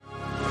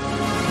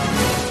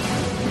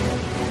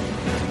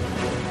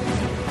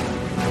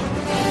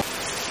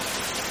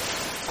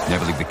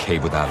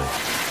cave without it.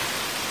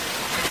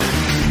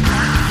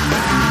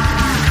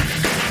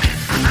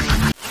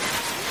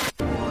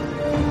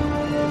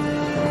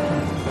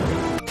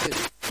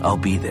 I'll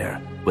be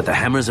there with the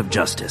hammers of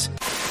justice.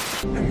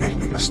 And make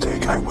no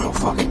mistake, I will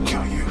fucking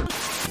kill you.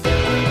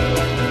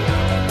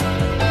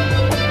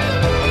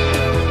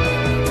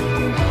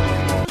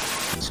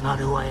 It's not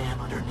who I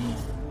am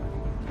underneath,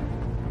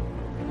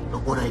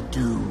 but what I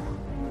do.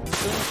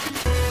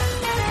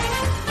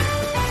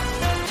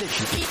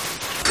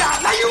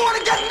 God, now you want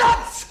to get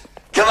nuts?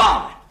 Come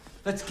on,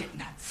 let's get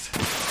nuts.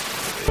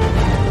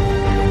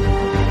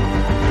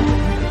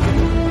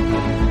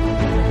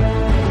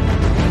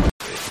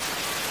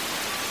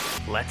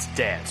 Let's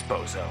dance,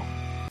 bozo.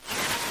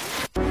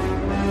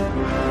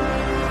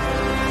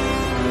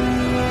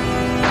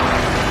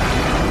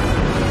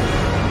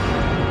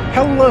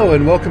 Hello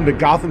and welcome to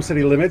Gotham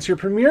City Limits, your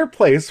premier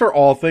place for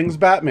all things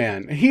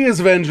Batman. He is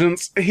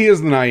Vengeance, he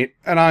is the Night,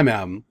 and I'm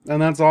M,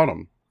 and that's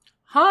Autumn.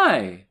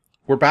 Hi.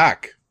 We're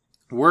back.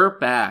 We're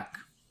back.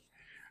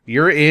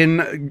 You're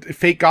in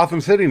fake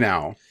Gotham City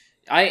now.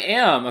 I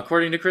am,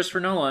 according to Christopher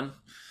Nolan.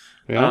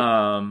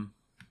 Yeah.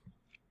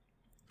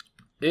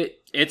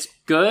 It's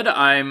good.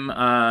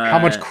 How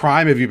much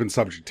crime have you been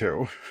subject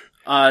to?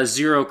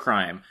 Zero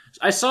crime.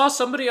 I saw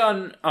somebody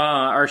on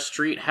our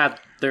street had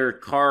their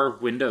car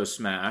window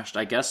smashed.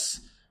 I guess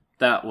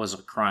that was a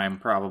crime,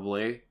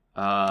 probably.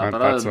 But other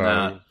that's than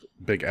that,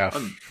 big F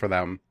for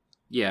them.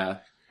 Yeah.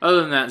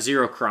 Other than that,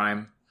 zero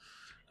crime.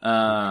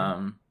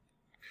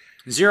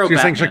 Zero So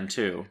Batman,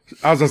 too.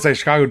 I was going to say,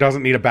 Chicago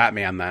doesn't need a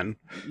Batman then.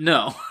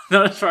 No,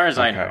 not as far as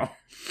I know.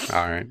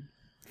 All right.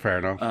 Fair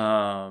enough.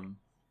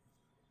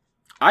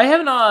 I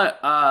have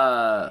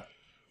not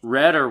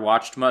read or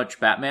watched much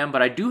Batman,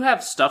 but I do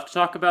have stuff to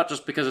talk about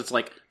just because it's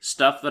like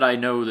stuff that I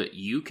know that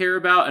you care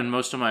about and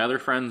most of my other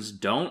friends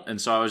don't, and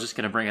so I was just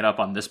going to bring it up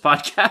on this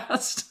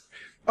podcast.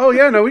 Oh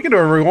yeah, no, we can do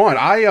whatever we want.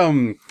 I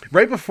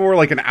right before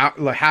like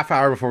a half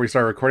hour before we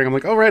started recording, I'm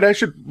like, oh right, I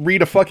should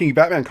read a fucking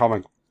Batman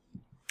comic.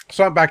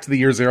 So I'm back to the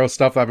Year Zero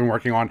stuff that I've been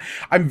working on.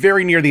 I'm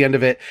very near the end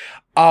of it.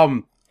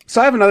 So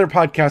I have another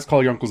podcast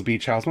called Your Uncle's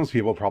Beach House. Most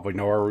people probably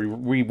know her.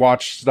 We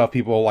watch stuff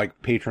people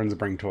like patrons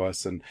bring to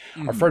us. And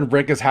our friend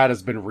Rick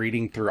has been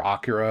reading through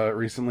Akira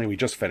recently. We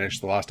just finished.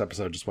 The last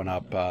episode just went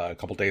up a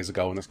couple days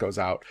ago when this goes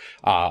out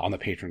on the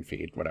patron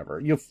feed, whatever.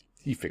 You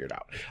figured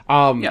out.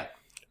 Yeah.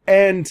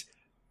 And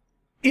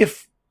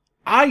if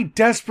I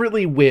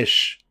desperately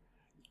wish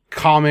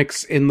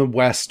comics in the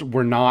West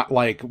were not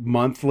like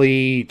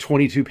monthly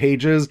 22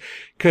 pages,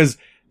 because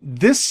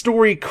this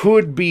story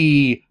could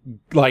be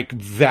like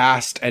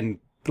vast and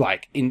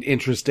like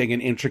interesting and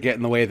intricate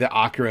in the way that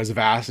Akira is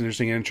vast and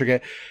interesting and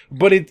intricate,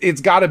 but it's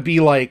got to be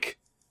like,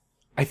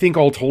 I think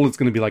all told it's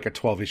going to be like a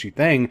 12 issue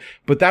thing,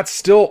 but that's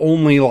still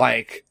only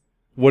like,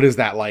 what is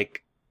that,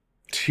 like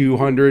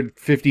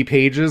 250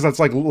 pages? That's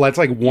like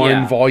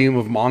one volume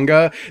of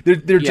manga.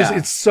 They're just,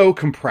 it's so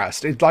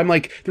compressed. I'm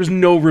like, there's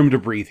no room to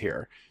breathe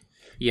here.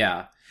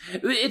 Yeah.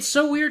 It's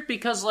so weird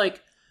because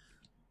like,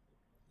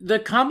 the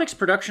comics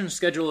production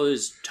schedule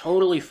is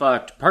totally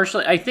fucked.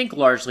 Partially, I think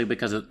largely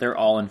because they're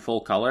all in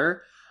full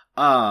color.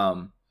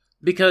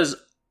 Because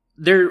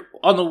they're,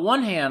 on the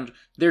one hand,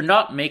 they're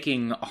not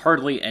making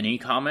hardly any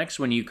comics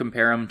when you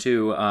compare them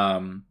to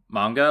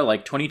manga.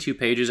 Like 22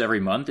 pages every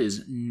month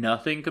is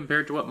nothing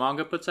compared to what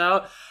manga puts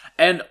out.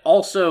 And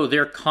also,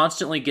 they're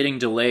constantly getting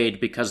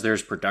delayed because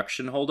there's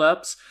production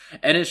holdups.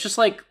 And it's just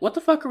like, what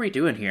the fuck are we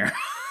doing here?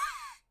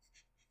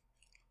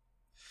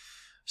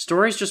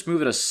 Stories just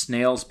move at a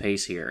snail's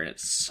pace here, and it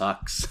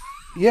sucks.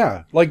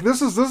 Yeah, like this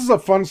is a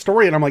fun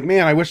story, and I'm like,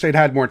 man, I wish they'd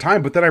had more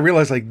time. But then I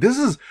realized, like, this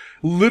is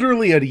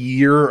literally a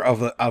year of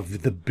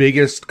the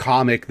biggest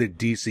comic that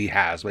DC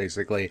has,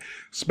 basically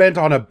spent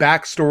on a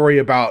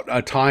backstory about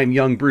a time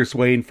young Bruce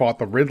Wayne fought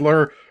the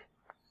Riddler,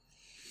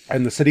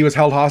 and the city was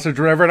held hostage,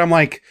 or whatever. And I'm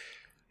like,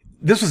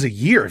 this was a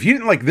year. If you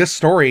didn't like this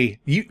story,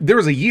 there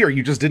was a year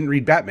you just didn't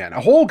read Batman,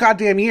 a whole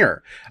goddamn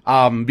year,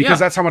 because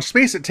that's how much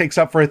space it takes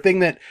up for a thing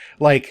that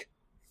like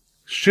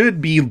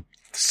should be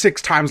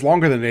 6 times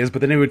longer than it is,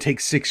 but then it would take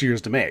 6 years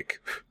to make.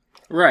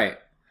 Right.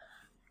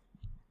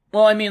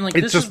 Well, I mean, like,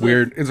 it's just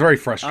weird. It's very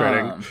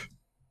frustrating.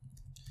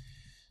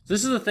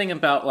 This is the thing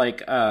about,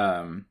 like,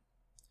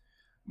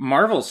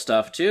 Marvel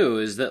stuff, too,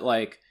 is that,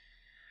 like,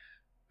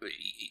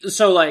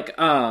 so, like,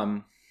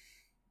 Marvel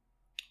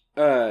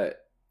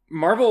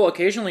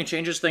occasionally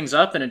changes things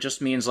up, and it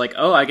just means, like,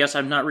 oh, I guess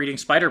I'm not reading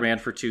Spider-Man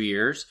for 2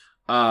 years,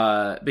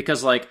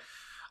 because, like,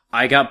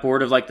 I got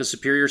bored of, like, the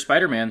Superior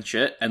Spider-Man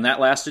shit, and that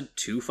lasted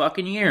 2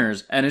 fucking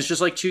years. And it's just,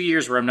 like, 2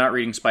 years where I'm not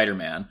reading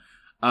Spider-Man.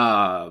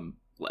 And,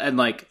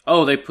 like,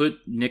 oh, they put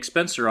Nick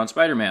Spencer on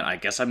Spider-Man. I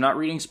guess I'm not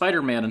reading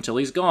Spider-Man until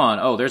he's gone.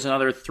 Oh, there's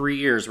another 3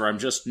 years where I'm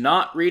just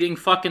not reading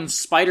fucking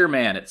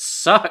Spider-Man. It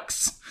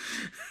sucks.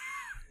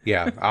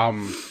 Yeah.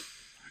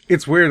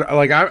 It's weird.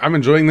 Like, I'm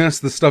enjoying this.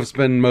 This stuff's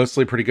been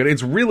mostly pretty good.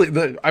 It's really,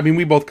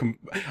 we both,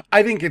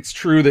 I think it's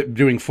true that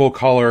doing full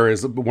color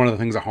is one of the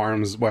things that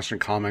harms Western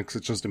comics.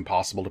 It's just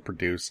impossible to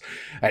produce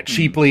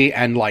cheaply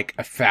and like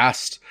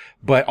fast,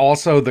 but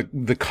also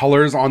the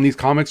colors on these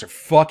comics are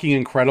fucking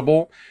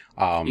incredible.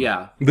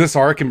 This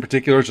arc in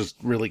particular is just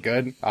really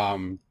good.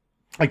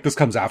 Like, this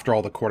comes after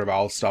all the Court of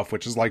Owls stuff,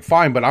 which is, like,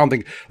 fine, but I don't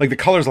think, like, the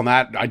colors on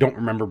that, I don't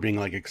remember being,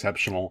 like,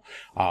 exceptional.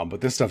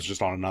 But this stuff's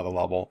just on another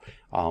level.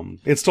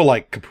 It's still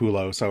like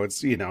Capullo, so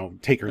it's, you know,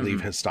 take or leave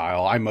his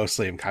style. I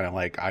mostly am kind of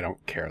like, I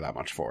don't care that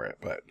much for it,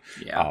 but,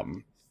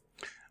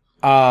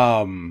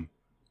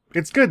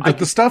 it's good.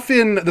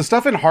 The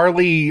stuff in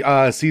Harley,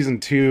 season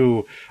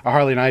 2,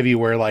 Harley and Ivy,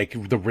 where,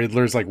 like, the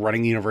Riddler's, like,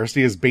 running the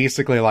university is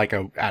basically, like,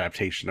 a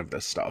adaptation of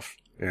this stuff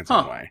in its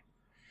own way.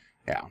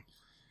 Yeah.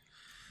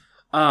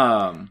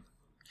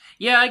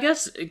 Yeah, I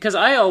guess, because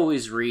I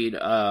always read,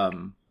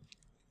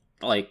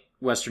 like,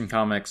 Western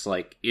comics,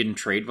 like, in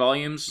trade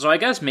volumes, so I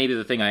guess maybe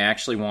the thing I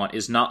actually want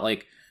is not,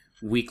 like,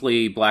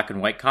 weekly black and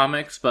white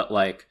comics, but,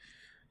 like,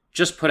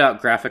 just put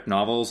out graphic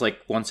novels, like,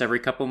 once every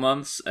couple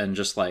months, and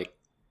just, like,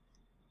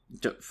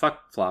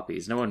 fuck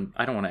floppies.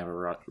 I don't want to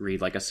ever read,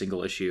 like, a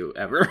single issue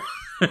ever.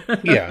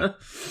 Yeah.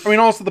 I mean,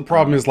 also the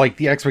problem is, like,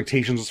 the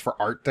expectations for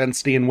art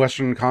density in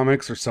Western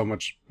comics are so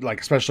much, like,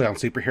 especially on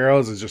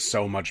superheroes, is just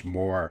so much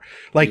more.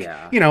 Like,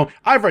 you know,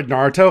 I've read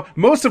Naruto.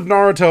 Most of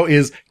Naruto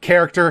is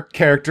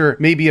character,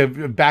 maybe a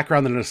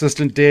background that an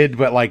assistant did,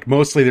 but, like,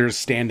 mostly they're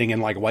just standing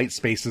in, like, white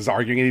spaces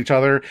arguing at each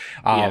other.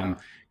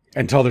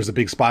 Until there's a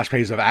big splash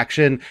page of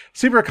action.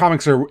 Superhero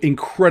comics are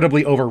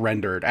incredibly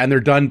over-rendered, and they're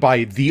done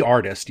by the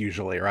artist,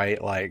 usually, right?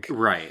 Like,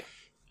 right.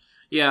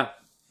 Yeah.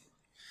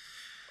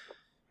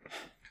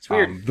 It's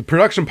weird. The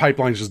production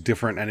pipeline is just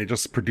different, and it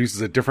just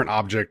produces a different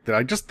object that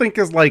I just think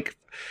is, like,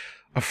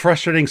 a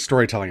frustrating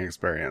storytelling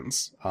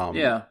experience.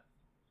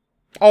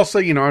 Also,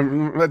 you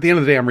know, at the end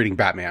of the day, I'm reading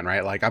Batman,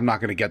 right? Like, I'm not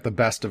going to get the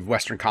best of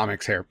Western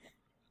comics here.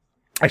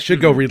 I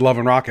should go read Love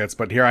and Rockets,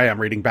 but here I am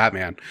reading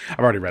Batman. I've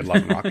already read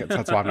Love and Rockets.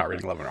 That's why I'm not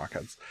reading Love and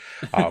Rockets.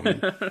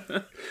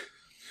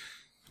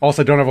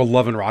 Also, I don't have a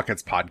Love and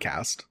Rockets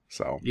podcast,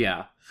 so.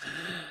 Yeah.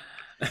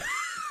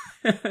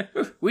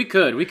 We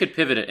could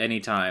pivot at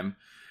any time.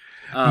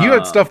 You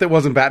had stuff that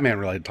wasn't Batman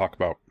related to talk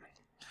about.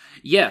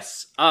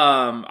 Yes.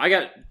 I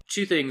got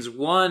two things.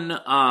 One,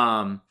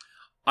 I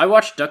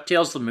watched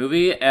DuckTales the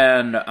movie,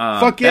 and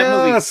that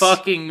movie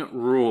fucking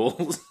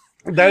rules.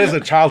 That is a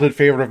childhood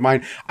favorite of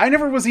mine. I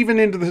never was even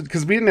into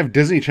because we didn't have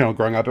Disney Channel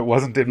growing up. It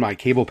wasn't in my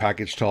cable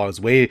package till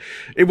it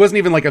wasn't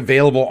even like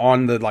available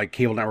on the like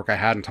cable network I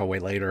had until way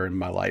later in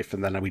my life.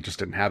 And then we just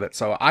didn't have it.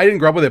 So I didn't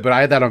grow up with it, but I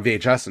had that on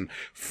VHS and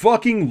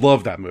fucking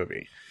loved that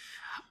movie.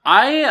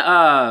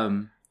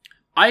 I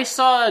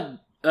saw,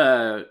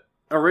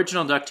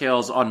 original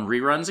DuckTales on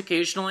reruns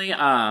occasionally.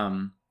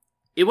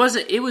 It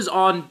was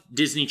on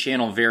Disney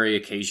Channel very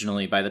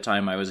occasionally by the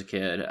time I was a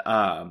kid.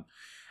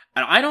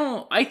 And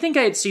I think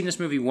I had seen this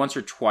movie once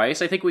or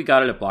twice. I think we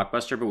got it at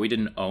Blockbuster, but we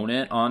didn't own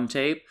it on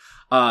tape.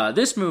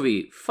 This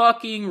movie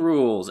fucking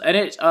rules. And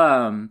it,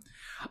 I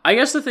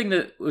guess the thing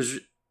that was,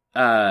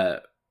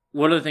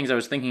 one of the things I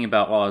was thinking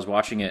about while I was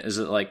watching it is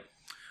that, like,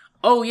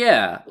 oh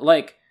yeah,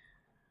 like,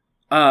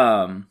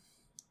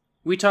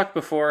 we talked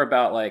before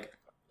about, like,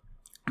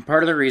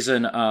 part of the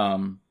reason,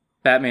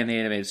 Batman the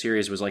Animated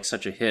Series was, like,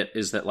 such a hit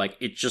is that, like,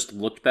 it just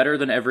looked better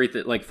than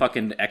everything, like,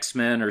 fucking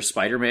X-Men or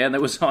Spider-Man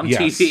that was on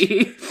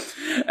TV.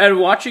 And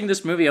watching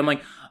this movie, I'm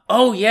like,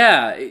 oh,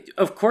 yeah,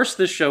 of course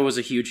this show was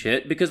a huge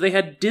hit because they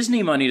had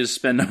Disney money to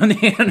spend on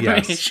the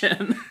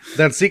animation. Yes.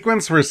 That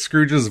sequence where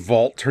Scrooge's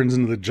vault turns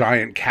into the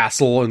giant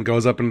castle and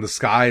goes up into the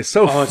sky is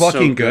so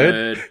fucking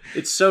good.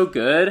 It's so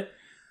good.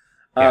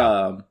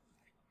 Yeah.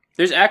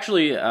 There's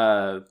actually...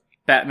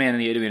 Batman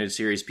and the Animated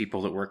Series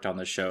people that worked on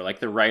this show. Like,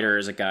 the writer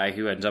is a guy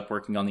who ends up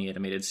working on the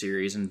Animated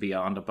Series and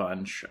Beyond a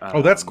bunch.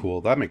 Oh, that's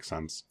cool. That makes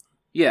sense.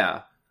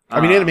 Yeah. I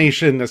mean,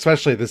 animation,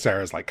 especially at this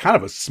era, is like kind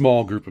of a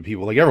small group of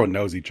people. Like, everyone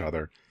knows each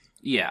other.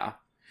 Yeah.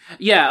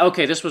 Yeah,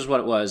 okay, this was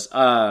what it was.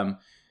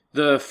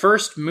 The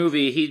first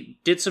movie, he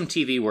did some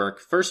TV work.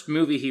 First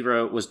movie he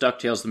wrote was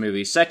DuckTales the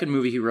movie. Second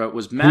movie he wrote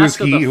was Mask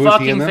of the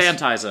fucking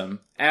Phantasm.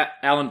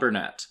 Alan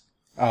Burnett.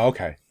 Oh,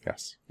 okay.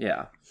 Yes.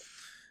 Yeah.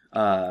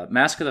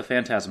 Mask of the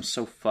Phantasm,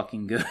 so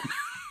fucking good.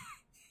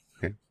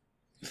 Okay.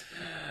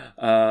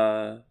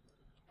 And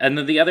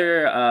then the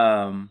other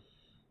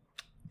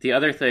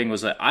thing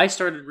was that I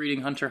started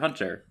reading Hunter x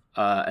Hunter,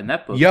 and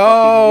that book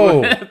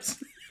fucking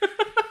whips.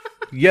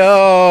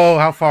 Yo,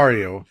 how far are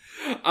you?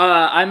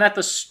 I'm at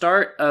the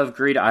start of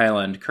Greed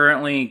Island.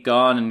 Currently,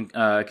 Gon and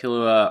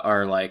Killua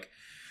are, like,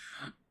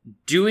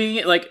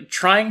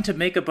 trying to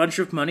make a bunch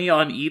of money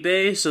on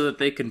eBay so that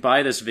they can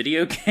buy this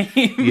video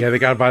game. Yeah, they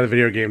gotta buy the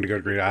video game to go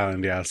to Greed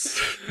Island, yes.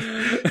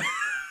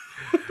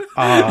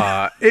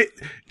 Hunter x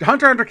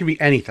Hunter can be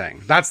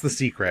anything. That's the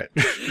secret.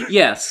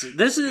 Yes,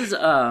 this is,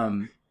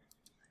 so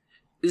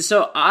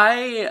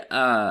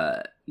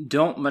I,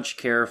 don't much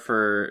care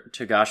for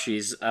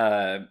Togashi's,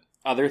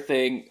 other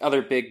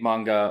big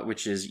manga,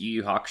 which is Yu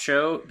Yu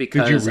Hakusho.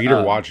 Because did you read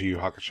or watch Yu Yu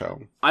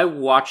Hakusho? I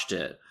watched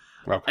it,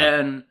 Okay.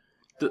 and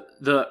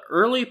the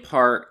early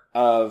part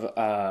of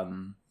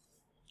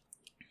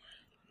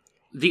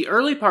Yu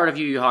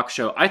Yu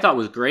Hakusho I thought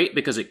was great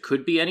because it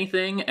could be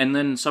anything, and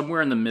then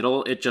somewhere in the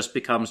middle it just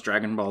becomes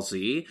Dragon Ball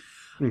Z.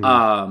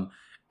 Mm-hmm.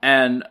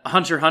 And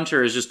Hunter x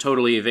Hunter has just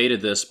totally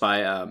evaded this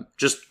by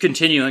just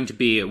continuing to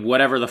be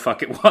whatever the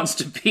fuck it wants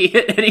to be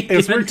at any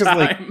given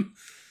time.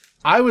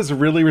 I was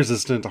really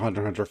resistant to Hunter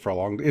x Hunter for a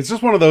long time. It's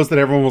just one of those that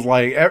everyone was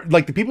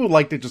like the people who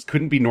liked it just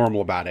couldn't be normal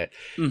about it.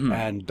 Mm-hmm.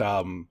 And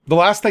the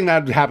last thing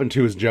that happened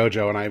to is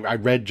JoJo, and I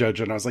read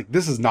JoJo, and I was like,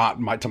 this is not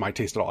to my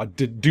taste at all. I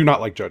do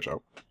not like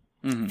JoJo.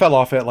 Mm-hmm. Fell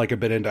off it like a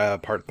bit into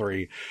part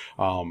 3.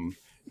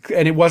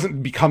 And it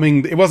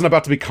wasn't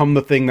about to become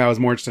the thing that I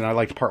was more interested in. I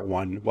liked part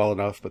 1 well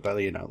enough, but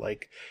that,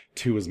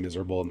 2 was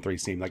miserable and 3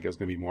 seemed like it was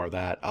going to be more of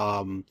that.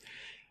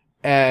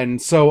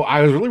 And so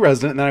I was really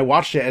resistant, and then I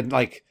watched it, and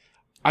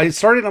I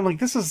started, I'm like,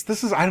 this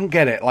is, I don't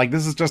get it.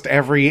 This is just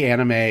every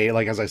anime,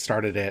 as I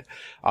started it.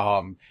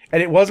 And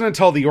it wasn't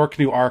until the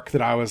Yorknu arc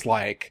that I was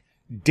like,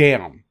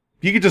 damn,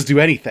 you could just do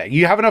anything.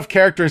 You have enough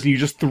characters and you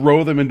just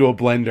throw them into a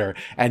blender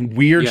and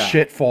weird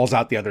shit falls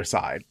out the other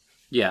side.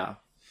 Yeah.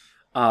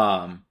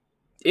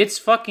 It's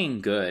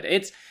fucking good.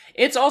 It's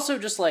also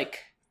just I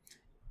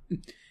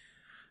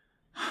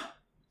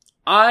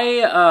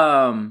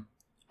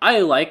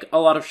like a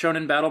lot of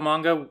shonen battle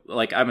manga.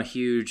 I'm a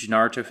huge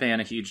Naruto fan,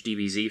 a huge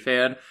DBZ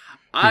fan.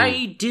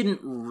 I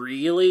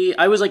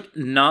was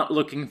not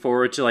looking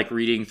forward to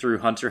reading through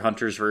Hunter x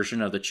Hunter's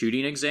version of the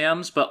Chunin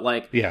exams, but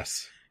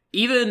yes,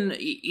 even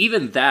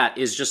that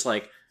is just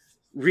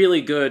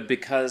really good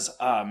because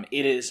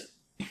it is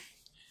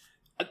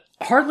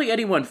hardly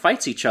anyone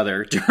fights each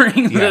other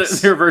during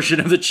their version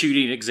of the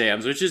Chunin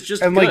exams, which is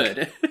just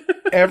good.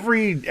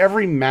 every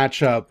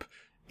matchup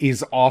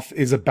is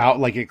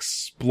about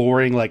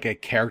exploring a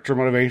character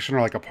motivation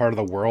or a part of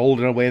the world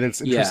in a way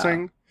that's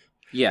interesting.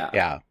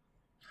 Yeah.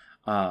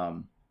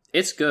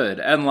 It's good.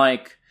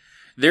 And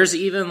there's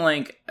even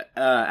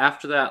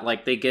after that,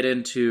 they get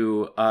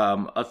into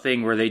a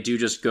thing where they do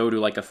just go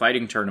to a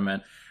fighting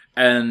tournament,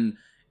 and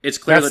it's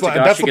clear that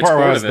Togashi gets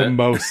bored of it.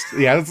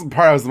 That's the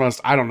part I was the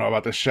most, I don't know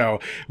about this show.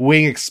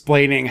 Wing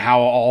explaining how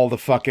all the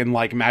fucking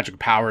magic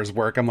powers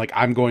work. I'm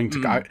I'm going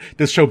to,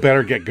 this show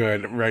better get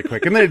good right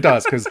quick. And then it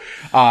does, because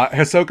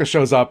Hisoka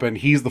shows up and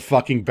he's the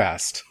fucking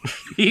best.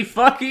 He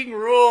fucking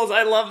rules.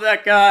 I love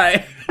that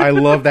guy. I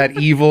love that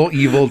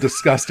evil,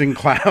 disgusting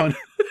clown.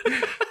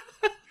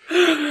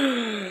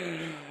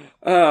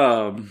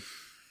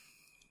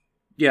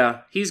 Yeah,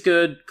 he's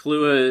good.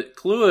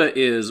 Kahlua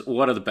is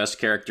one of the best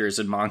characters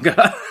in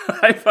manga.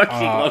 I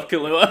fucking love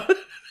Kahlua.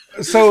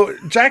 So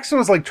Jackson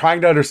was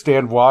trying to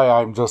understand why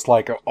I'm just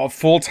a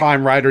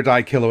full-time ride or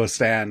die Killua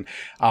stan.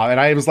 And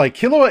I was like,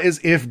 Killua is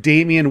if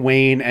Damian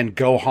Wayne and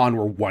Gohan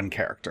were one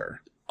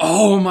character.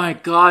 Oh my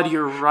god,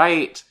 you're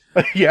right.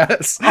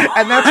 Yes.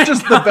 And that's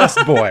just the best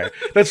boy.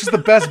 That's just the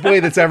best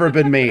boy that's ever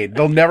been made.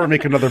 They'll never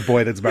make another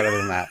boy that's better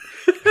than that.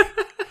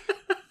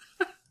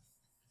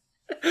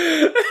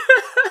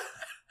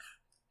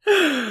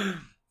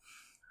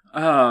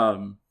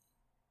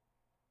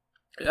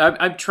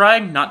 I'm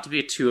trying not to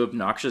be too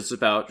obnoxious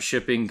about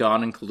shipping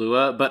Gon and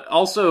Kahlua, but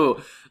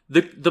also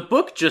the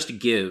book just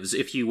gives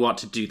if you want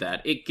to do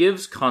that. It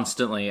gives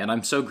constantly, and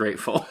I'm so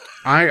grateful.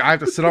 I have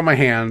to sit on my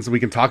hands. We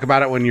can talk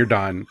about it when you're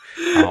done.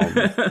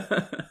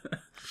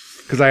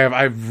 Because I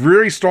have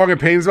really strong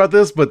opinions about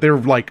this, but they're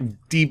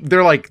deep.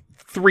 They're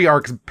 3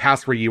 arcs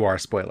past where you are.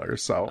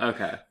 Spoilers. So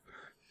okay.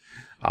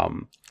 I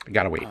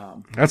gotta wait.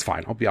 That's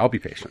fine. I'll be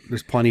patient.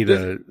 There's plenty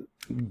to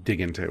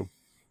dig into.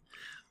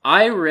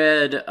 I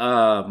read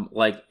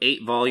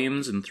 8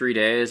 volumes in 3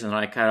 days, and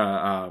I kind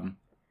of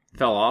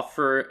fell off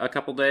for a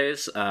couple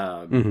days.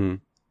 I'm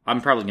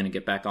probably going to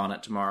get back on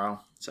it tomorrow.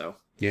 So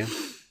yeah.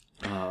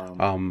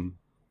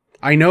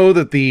 I know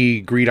that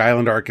the Greed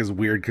Island arc is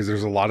weird because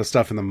there's a lot of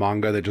stuff in the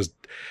manga that just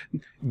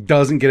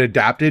doesn't get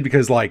adapted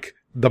because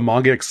the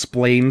manga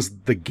explains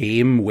the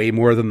game way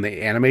more than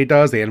the anime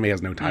does. The anime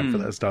has no time for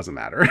this. Doesn't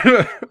matter.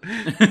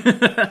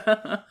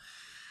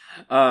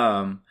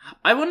 I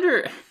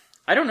wonder,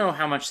 I don't know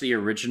how much the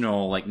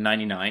original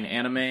 99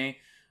 anime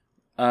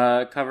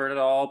covered it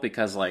all,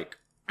 because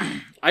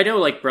I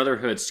know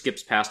Brotherhood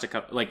skips past a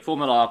couple, Full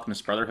Metal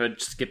Alchemist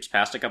Brotherhood skips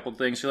past a couple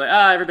things. You're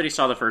everybody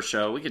saw the first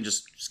show, we can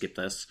just skip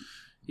this,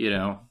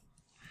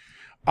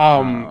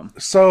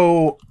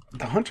 So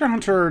the Hunter x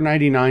Hunter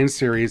 99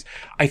 series,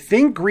 I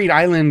think Greed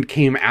Island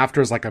came after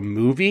as a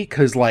movie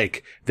because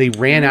they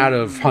ran out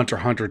of Hunter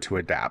x Hunter to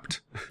adapt.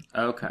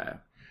 Okay.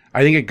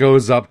 I think it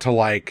goes up to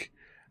it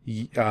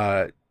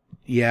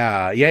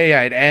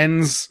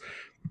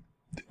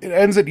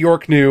ends at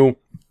Yorknu.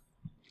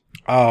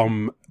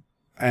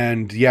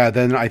 And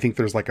then I think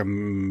there's a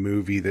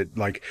movie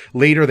that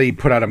later they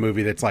put out a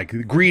movie that's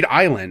Greed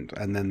Island,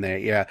 and then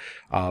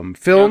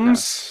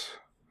films.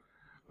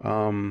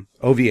 Okay.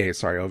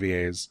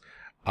 OVAs.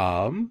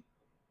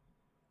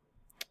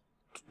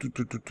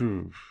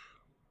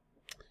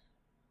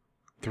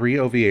 3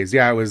 OVAs.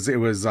 Yeah, it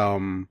was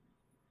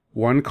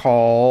one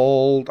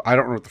called, I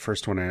don't know what the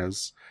first one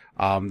is.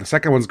 The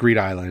second one's Greed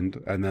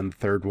Island, and then the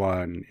third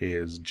one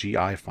is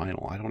GI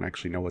Final. I don't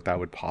actually know what that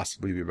would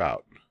possibly be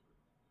about.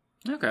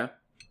 Okay.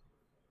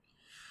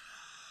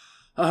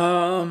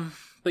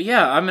 But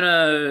yeah, I'm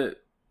gonna.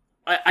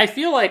 I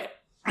feel like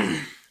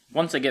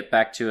once I get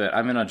back to it,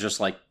 I'm gonna just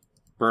like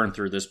burn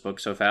through this book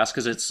so fast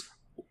because it's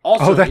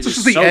also. That's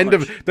just the end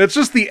of. That's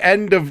just the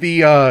end of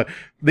the.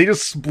 They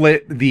just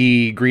split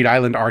the Greed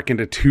Island arc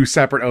into 2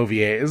 separate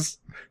OVAs.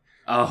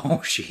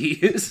 Oh,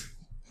 jeez.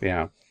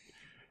 Yeah.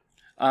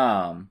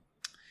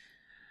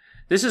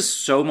 This is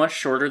so much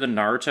shorter than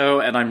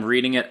Naruto, and I'm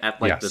reading it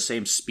at like the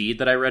same speed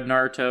that I read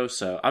Naruto,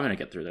 so I'm gonna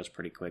get through this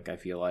pretty quick. I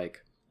feel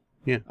like.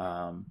 Yeah.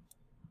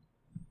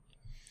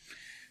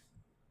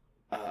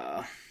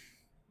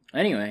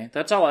 Anyway,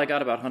 that's all I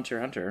got about Hunter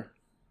x Hunter.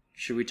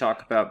 Should we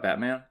talk about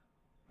Batman?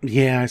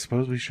 Yeah, I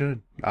suppose we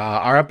should.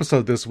 Our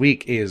episode this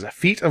week is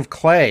Feet of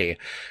Clay,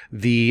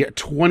 the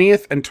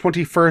 20th and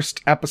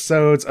 21st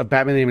episodes of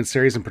Batman the Animated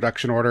Series in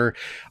production order.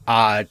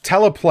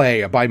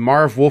 Teleplay by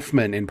Marv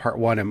Wolfman in part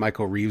 1 and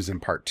Michael Reeves in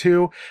part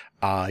 2.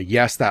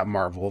 Yes, that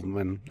Marv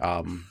Wolfman,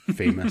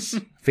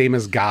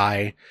 famous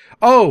guy.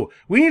 Oh,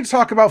 we need to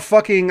talk about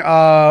fucking,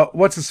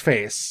 what's his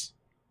face?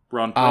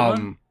 Ron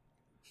Perlman?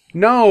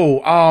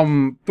 No,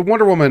 the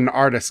Wonder Woman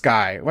artist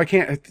guy. Why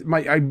can't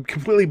I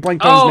completely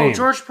blanked on his name? Oh,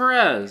 George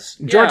Perez.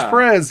 George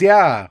Perez,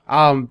 yeah.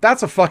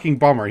 That's a fucking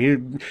bummer.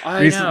 He'd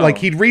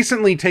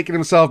recently taken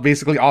himself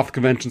basically off the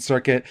convention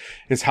circuit.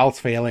 His health's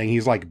failing.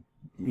 He's like,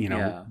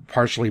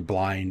 partially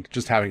blind,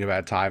 just having a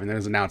bad time. And then it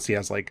was announced he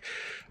has like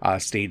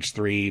stage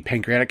 3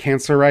 pancreatic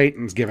cancer, right?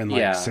 And is given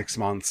 6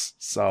 months.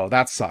 So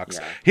that sucks.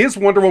 Yeah. His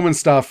Wonder Woman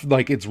stuff,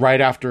 like it's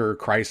right after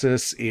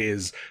Crisis,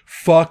 is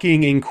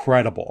fucking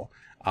incredible.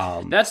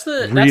 That's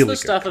the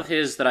stuff of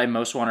his that I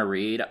most want to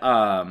read.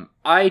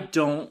 I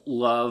don't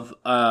love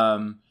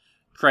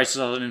Crisis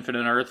on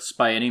Infinite Earths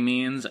by any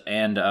means,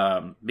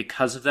 and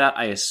because of that,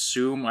 I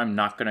assume I'm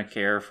not going to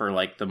care for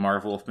like the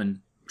Marv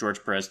Wolfman,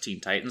 George Perez,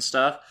 Teen Titans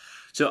stuff.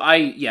 So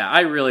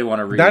I really want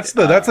to read. That's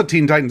the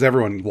Teen Titans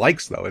everyone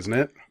likes, though, isn't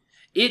it?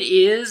 It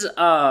is.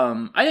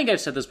 I think I've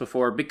said this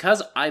before,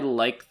 because I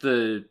like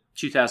the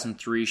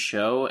 2003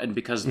 show, and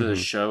because the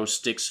show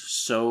sticks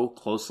so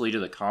closely to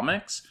the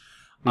comics.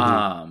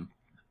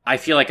 I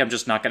feel like I'm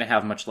just not going to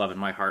have much love in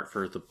my heart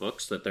for the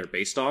books that they're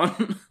based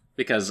on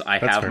because I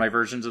have my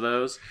versions of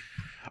those.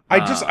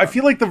 I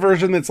feel like the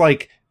version that's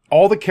like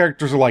all the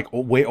characters are like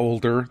way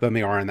older than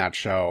they are in that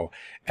show.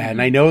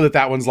 And I know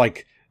that one's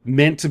like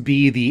meant to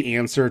be the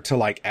answer to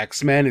like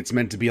X-Men. It's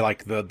meant to be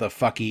like the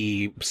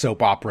fucky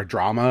soap opera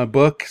drama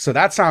book. So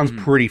that sounds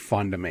pretty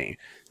fun to me.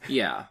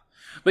 Yeah.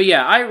 But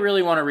yeah, I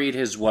really want to read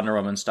his Wonder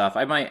Woman stuff.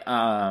 I might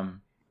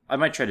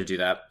try to do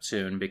that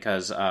soon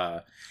because,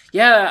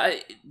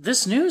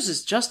 this news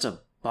is just a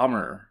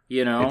bummer,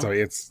 you know?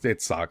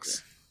 It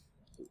sucks.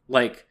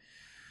 Like,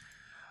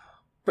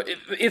 but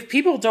if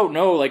people don't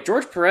know, like,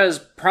 George Perez,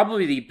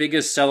 probably the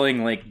biggest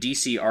selling, like,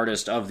 DC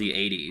artist of the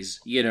 80s,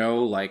 you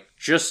know? Like,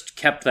 just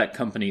kept that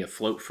company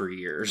afloat for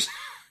years.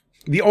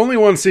 The only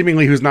one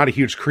seemingly who's not a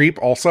huge creep,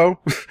 also.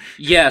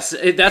 Yes,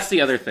 that's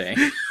the other thing.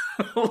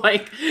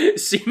 Like,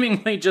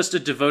 seemingly just a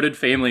devoted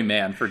family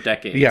man for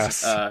decades.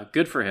 Yes.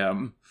 Good for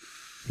him.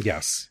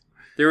 Yes.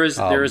 There was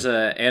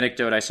an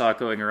anecdote I saw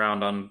going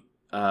around on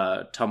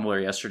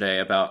Tumblr yesterday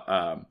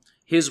about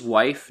his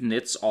wife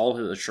knits all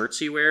the shirts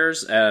he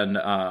wears,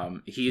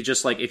 and he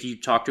just, like, if you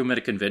talk to him at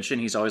a convention,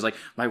 he's always like,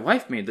 my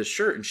wife made this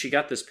shirt, and she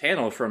got this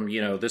panel from,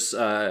 this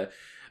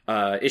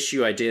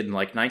issue I did in,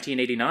 like,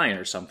 1989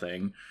 or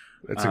something.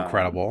 It's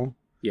incredible.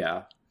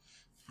 Yeah.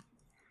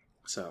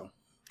 So,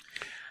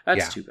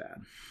 that's too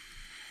bad.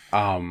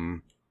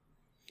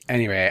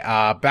 Anyway,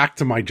 back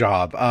to my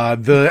job.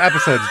 The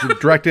episodes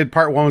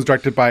part 1 was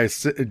directed by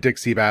Dick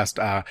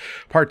Sebast.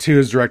 Part 2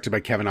 is directed by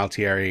Kevin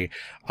Altieri.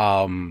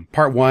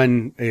 Part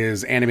 1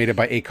 is animated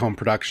by Acom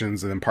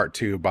Productions, and then part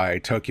 2 by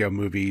Tokyo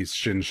Movies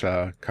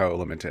Shinsha Co.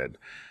 Limited.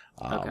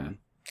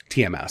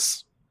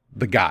 TMS.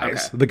 The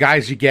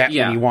guys you get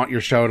when you want your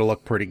show to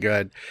look pretty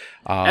good.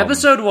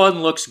 Episode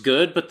 1 looks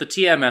good, but the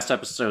TMS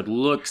episode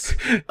looks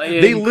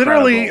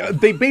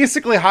they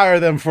basically hire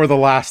them for the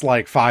last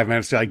like 5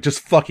 minutes to like, just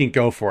fucking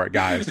go for it,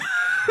 guys.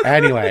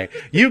 Anyway,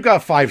 you've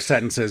got 5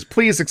 sentences.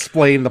 Please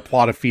explain the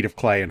plot of Feet of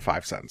Clay in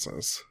 5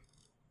 sentences.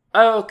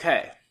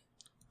 Okay.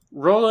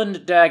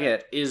 Roland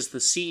Daggett is the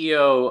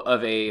CEO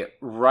of a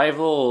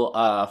rival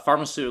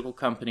pharmaceutical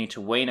company to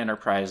Wayne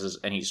Enterprises,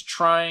 and he's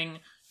trying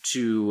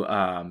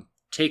to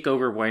take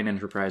over Wayne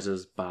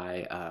Enterprises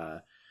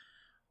by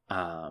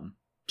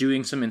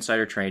doing some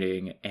insider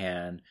trading,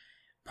 and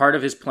part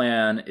of his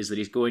plan is that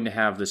he's going to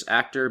have this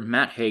actor,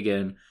 Matt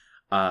Hagen,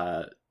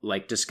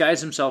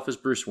 disguise himself as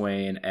Bruce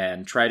Wayne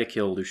and try to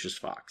kill Lucius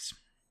Fox.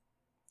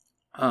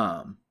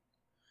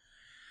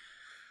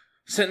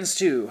 Sentence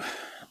 2.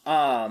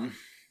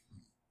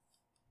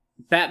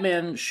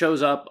 Batman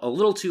shows up a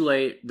little too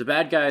late. The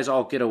bad guys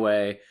all get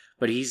away,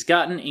 but he's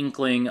got an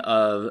inkling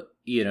of,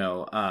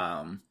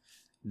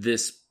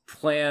 this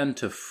plan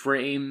to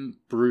frame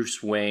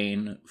Bruce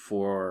Wayne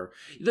for...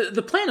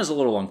 The plan is a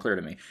little unclear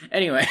to me.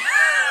 Anyway,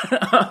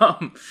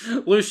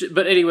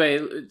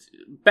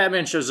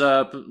 Batman shows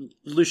up.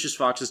 Lucius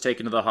Fox is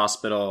taken to the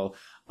hospital.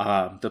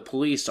 The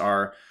police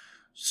are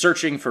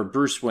searching for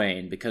Bruce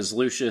Wayne because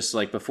Lucius,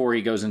 like, before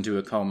he goes into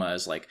a coma,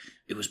 is like,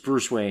 it was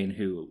Bruce Wayne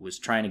who was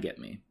trying to get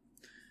me.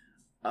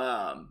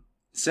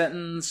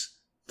 Sentence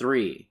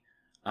 3.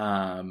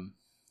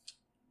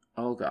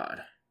 Oh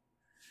God.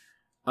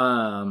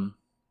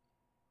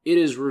 It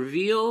is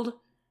revealed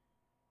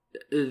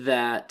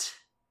that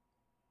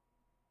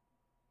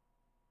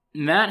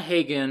Matt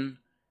Hagen,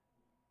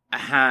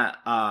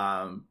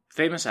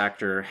 famous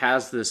actor,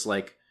 has this,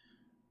 like,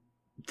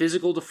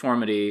 physical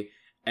deformity,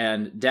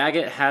 and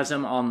Daggett has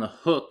him on the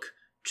hook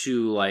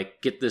to,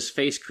 like, get this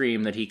face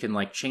cream that he can,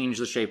 like, change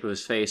the shape of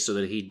his face so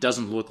that he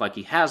doesn't look like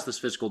he has this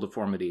physical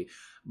deformity,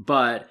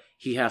 but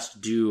he has to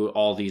do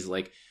all these,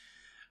 like,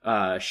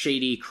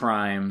 shady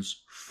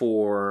crimes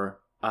for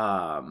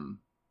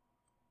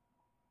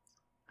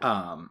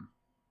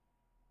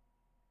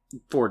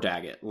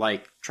Daggett,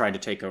 like trying to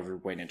take over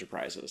Wayne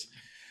Enterprises.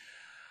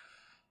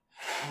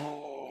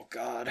 Oh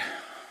God.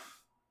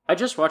 I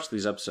just watched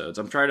these episodes.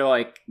 I'm trying to,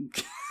 like,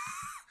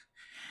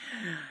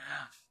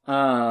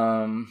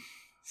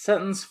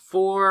 sentence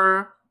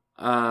 4,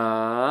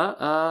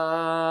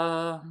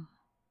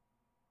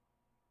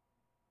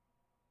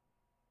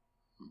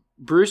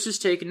 Bruce is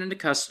taken into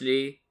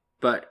custody,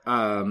 but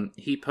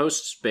he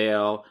posts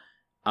bail.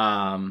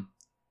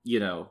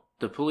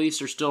 The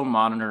police are still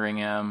monitoring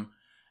him,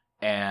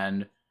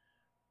 and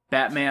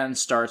Batman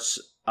starts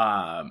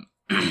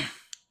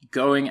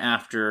going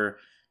after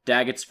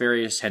Daggett's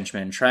various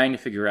henchmen, trying to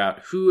figure out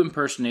who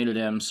impersonated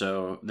him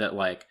so that,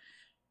 like,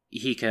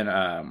 he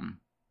can,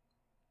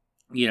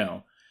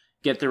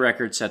 get the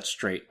record set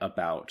straight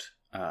about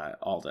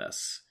all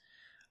this.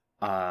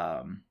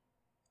 Oh,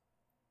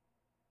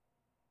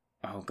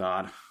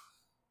 God.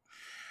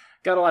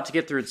 Got a lot to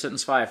get through in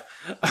sentence 5.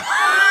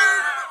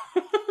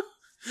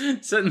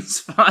 Sentence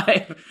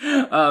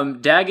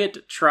 5.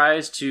 Daggett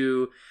tries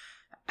to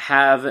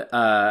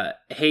have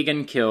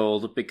Hagen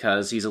killed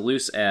because he's a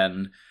loose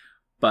end,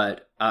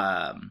 but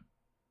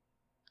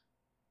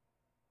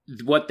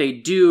what they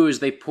do is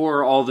they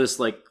pour all this,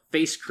 like,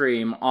 face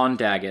cream on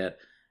Daggett,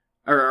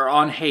 or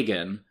on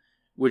Hagen,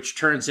 which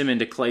turns him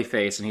into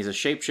Clayface, and he's a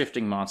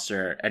shape-shifting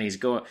monster, and he's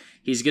gonna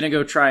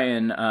go try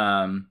and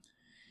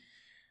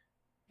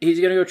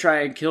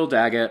kill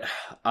Daggett,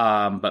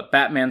 but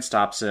Batman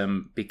stops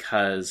him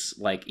because,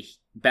 like,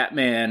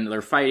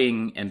 they're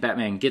fighting, and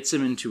Batman gets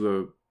him into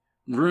a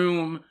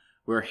room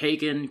where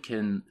Hagen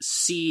can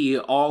see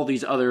all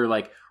these other,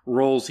 like,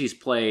 roles he's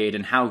played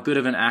and how good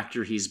of an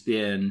actor he's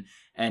been,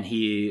 and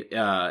he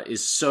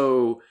is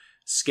so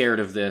scared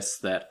of this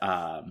that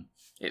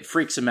it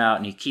freaks him out,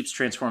 and he keeps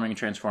transforming and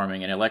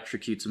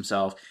electrocutes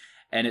himself,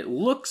 and it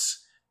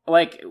looks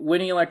like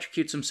when he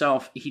electrocutes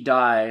himself, he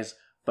dies,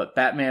 but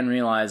Batman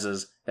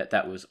realizes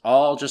that was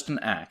all just an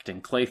act,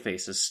 and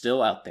Clayface is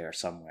still out there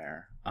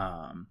somewhere.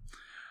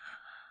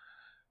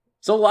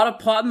 So a lot of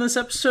plot in this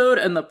episode,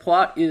 and the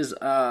plot is,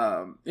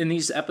 in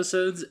these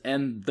episodes,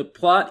 and the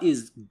plot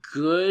is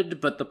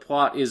good, but the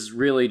plot is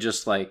really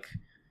just, like,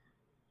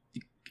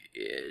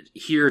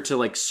 here to,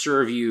 like,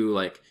 serve you,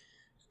 like,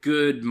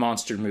 good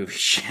monster movie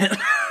shit.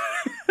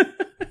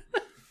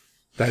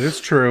 That is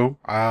true.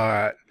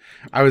 I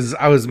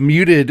was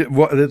muted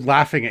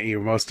laughing at you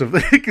most of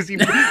it because you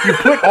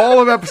put all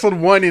of episode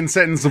 1 in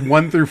sentence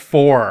 1 through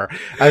 4,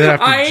 and then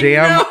have to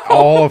jam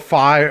all of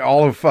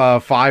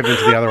 5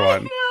 into the other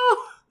one.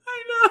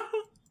 I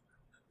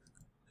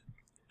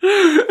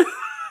know.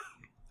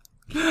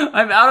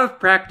 I'm out of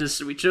practice,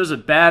 so we chose a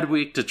bad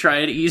week to try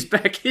and ease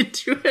back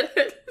into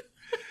it.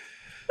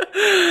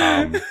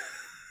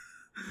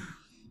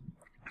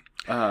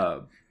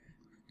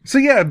 So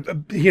yeah,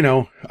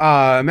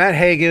 Matt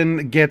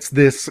Hagen gets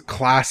this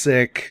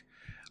classic,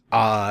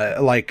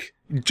 like,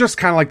 just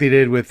kind of like they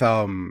did with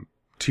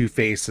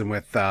Two-Face and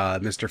with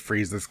Mr.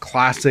 Freeze, this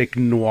classic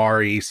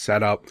noir-y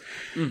setup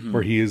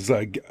where he is,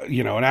 an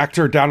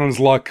actor down on his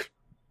luck,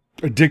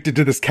 addicted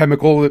to this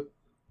chemical that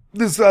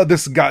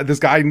this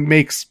guy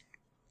makes.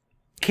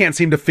 Can't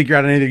seem to figure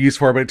out any use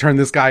for it, but it turned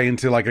this guy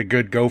into, like, a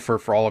good gopher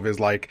for all of his,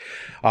 like,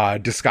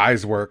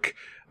 disguise work.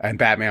 And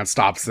Batman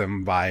stops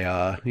them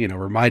by,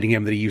 reminding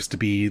him that he used to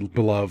be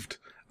beloved.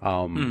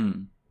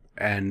 And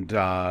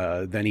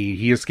then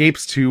he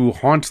escapes to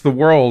haunt the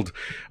world.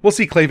 We'll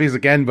see Clayface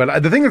again,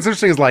 but the thing that's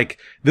interesting is, like,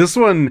 this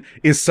one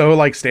is so,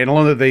 like,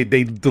 standalone that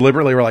they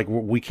deliberately were like,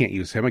 we can't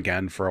use him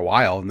again for a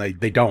while, and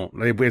they don't.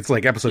 It's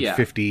like episode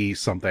 50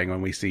 something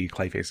when we see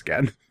Clayface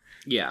again.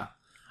 Yeah.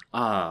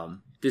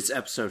 This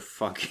episode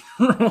fucking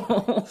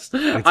rules.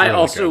 I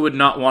also would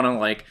not want to,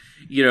 like,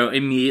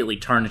 immediately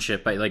tarnish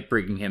it by, like,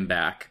 bringing him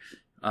back.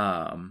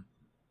 But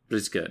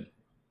it's good.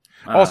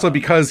 Also,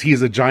 because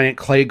he's a giant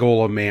clay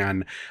golem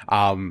man,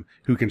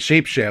 who can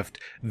shapeshift,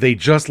 they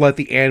just let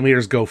the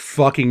animators go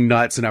fucking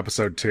nuts in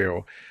episode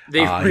 2.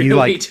 They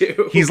really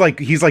do. He's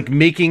like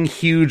making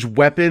huge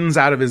weapons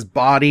out of his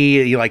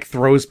body. He like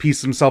throws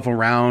pieces of himself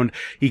around.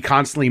 He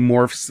constantly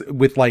morphs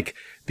with like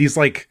these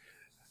like,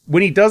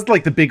 when he does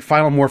like the big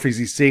final morphs,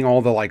 he's seeing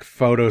all the like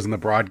photos in the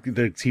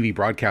TV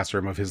broadcast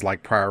room of his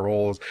like prior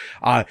roles.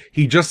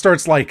 He just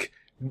starts like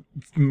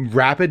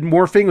rapid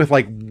morphing with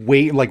like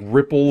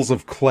ripples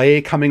of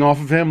clay coming off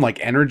of him, like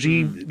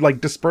energy,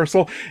 like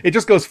dispersal. It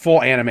just goes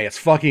full anime. It's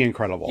fucking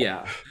incredible.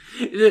 Yeah.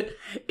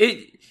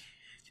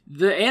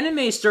 The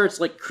anime starts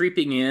like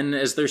creeping in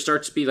as there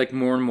starts to be like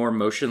more and more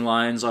motion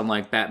lines on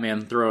like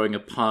Batman throwing a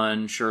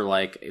punch or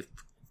like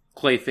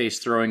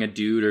Clayface throwing a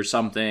dude or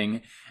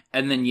something.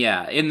 And then,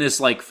 yeah, in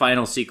this, like,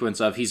 final sequence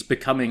of he's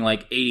becoming,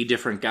 like, 80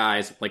 different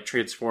guys, like,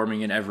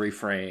 transforming in every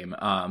frame.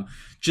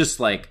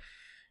 Just, like,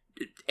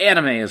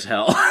 anime as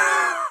hell.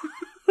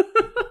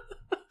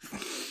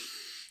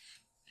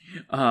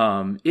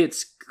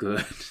 It's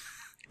good.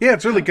 Yeah,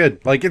 it's really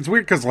good. Like, it's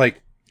weird because,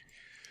 like,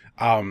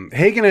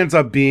 Hagen ends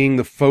up being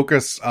the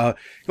focus.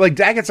 Like,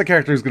 Daggett's a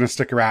character who's going to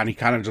stick around. He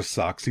kind of just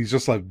sucks. He's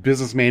just a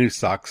businessman who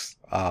sucks.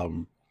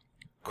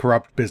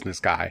 Corrupt business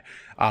guy.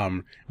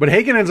 But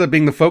Hagen ends up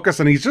being the focus,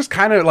 and he's just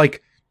kind of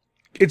like,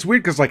 it's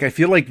weird because like I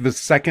feel like the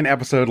second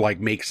episode like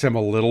makes him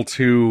a little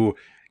too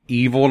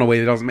evil in a way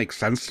that doesn't make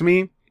sense to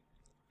me.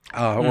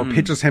 Or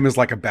pitches him as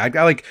like a bad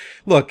guy. Like,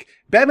 look,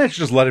 Batman should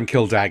just let him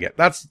kill Daggett.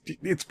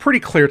 It's pretty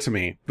clear to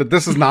me that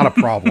this is not a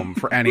problem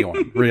for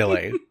anyone,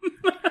 really.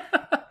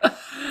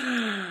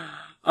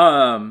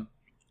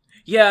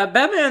 Yeah,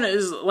 Batman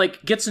is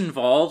like gets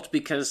involved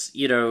because,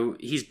 you know,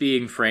 he's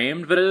being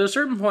framed, but at a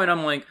certain point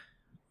I'm like,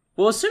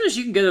 well, as soon as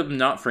you can get him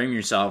not frame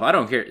yourself, I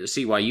don't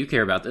see why you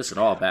care about this at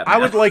all, Batman. I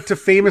would like to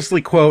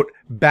famously quote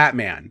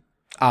Batman.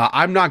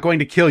 I'm not going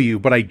to kill you,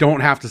 but I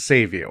don't have to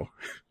save you.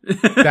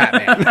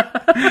 Batman.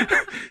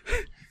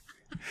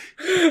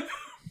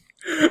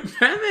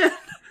 Batman.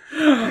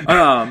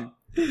 Batman.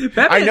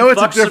 I know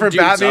it's a different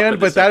Batman,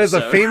 but that is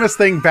episode. a famous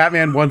thing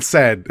Batman once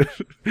said.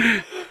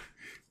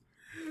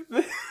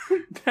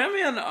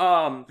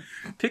 Batman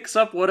picks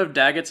up one of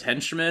Daggett's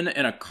henchmen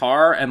in a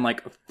car and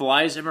like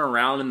flies him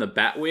around in the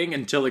Batwing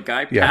until the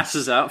guy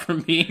passes out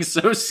from being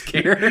so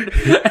scared.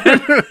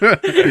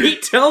 And he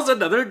tells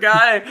another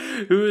guy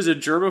who is a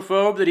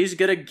germaphobe that he's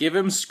gonna give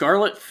him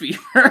scarlet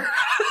fever.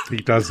 He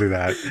does do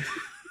that.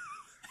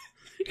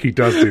 He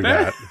does do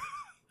that.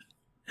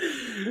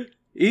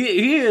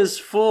 He is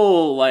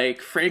full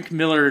like Frank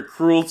Miller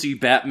cruelty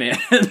Batman.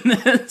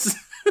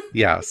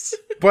 Yes.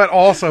 But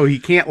also, he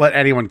can't let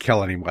anyone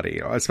kill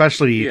anybody,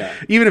 especially,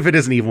 even if it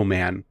is an evil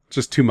man. It's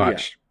just too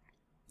much.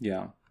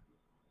 Yeah.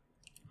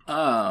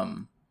 What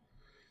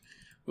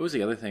was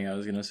the other thing I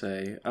was going to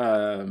say?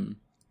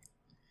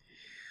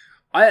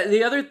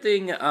 The other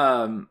thing,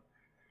 that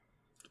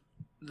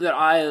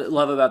I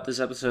love about this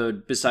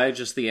episode, besides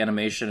just the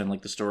animation and,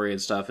 like, the story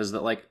and stuff, is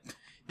that, like,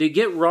 they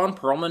get Ron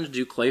Perlman to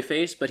do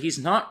Clayface, but he's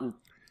not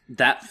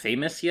that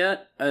famous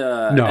yet.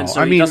 No, and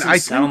so I he mean, doesn't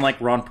sound like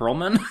Ron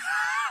Perlman.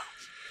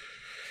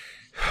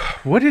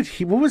 What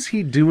was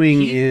he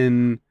doing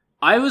in...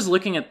 I was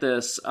looking at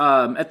this.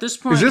 At this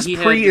point, is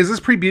this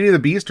pre Beauty and the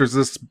Beast, or is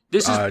this...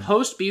 This is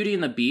post Beauty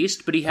and the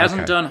Beast, but he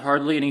hasn't done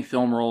hardly any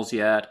film roles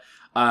yet.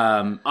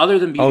 Other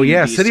than Beauty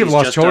and the Beast, City of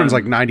Lost Children's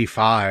like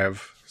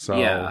 95, so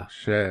yeah.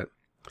 Shit.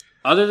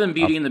 Other than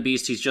Beauty and the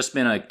Beast, he's just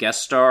been a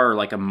guest star or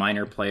like a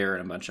minor player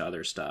in a bunch of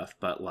other stuff,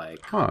 but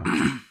like...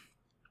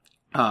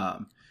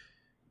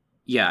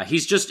 yeah,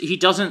 he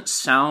doesn't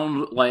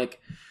sound like...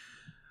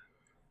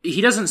 He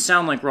doesn't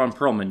sound like Ron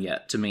Perlman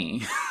yet, to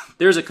me.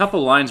 There's a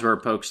couple lines where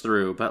it pokes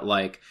through, but,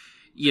 like,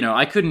 you know,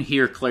 I couldn't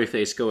hear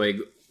Clayface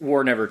going,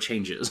 "War never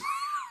changes."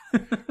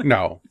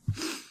 No.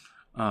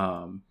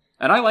 And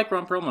I like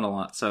Ron Perlman a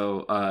lot,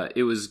 so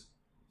it was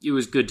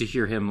good to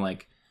hear him,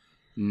 like,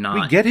 not...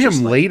 We get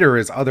him later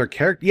as other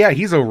characters. Yeah,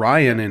 he's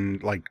Orion in,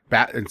 like,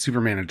 Bat and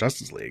Superman and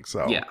Justice League,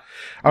 so... Yeah.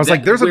 I was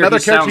like, there's another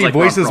character he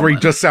voices where he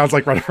just sounds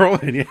like Ron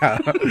Perlman, yeah.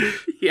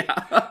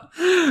 Yeah.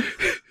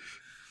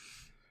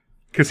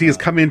 Because he has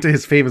come into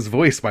his famous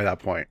voice by that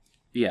point.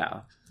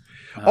 Yeah.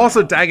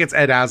 Also, Daggett's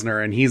Ed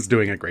Asner, and he's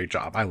doing a great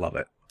job. I love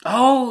it.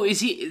 Oh, is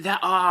he...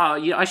 that?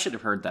 Yeah, I should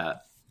have heard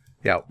that.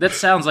 Yeah. That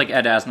sounds like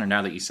Ed Asner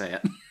now that you say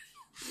it.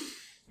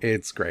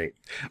 It's great.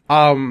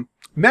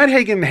 Matt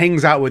Hagen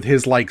hangs out with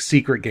his, like,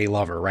 secret gay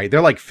lover, right?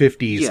 They're, like,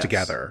 50s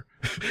together.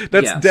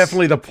 That's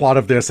definitely the plot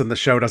of this, and the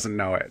show doesn't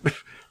know it.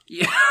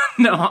 Yeah.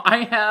 No,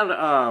 I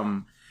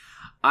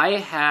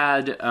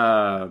had...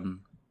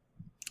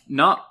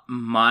 not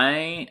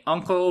my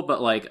uncle,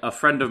 but like a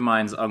friend of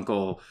mine's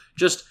uncle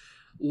just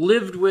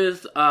lived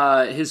with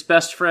his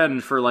best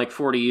friend for like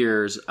 40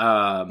 years,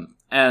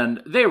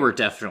 and they were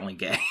definitely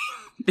gay.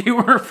 They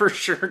were for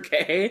sure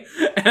gay,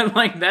 and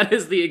like that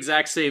is the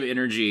exact same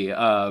energy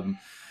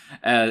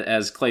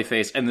as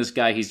Clayface and this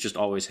guy he's just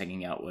always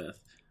hanging out with.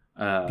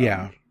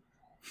 Yeah.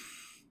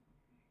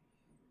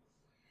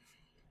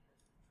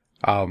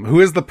 Who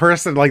is the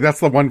person, like, that's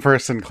the one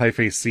person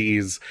Clayface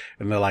sees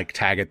in the, like,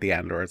 tag at the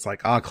end, where it's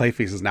like,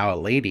 Clayface is now a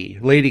lady.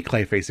 Lady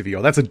Clayface, if you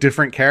will. That's a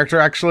different character,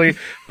 actually,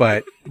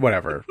 but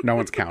whatever. No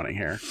one's counting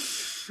here.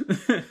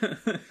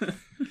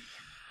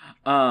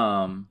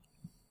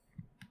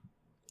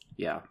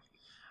 Yeah.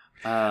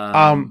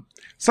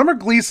 Summer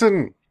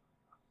Gleason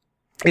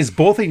is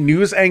both a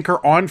news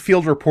anchor,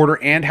 on-field reporter,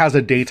 and has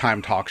a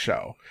daytime talk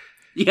show.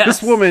 Yes.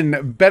 This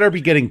woman better be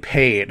getting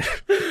paid.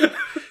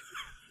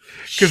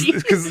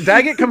 Because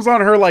Daggett comes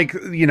on her, like,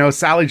 you know,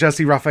 Sally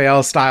Jesse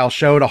Raphael style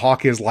show to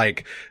hawk his,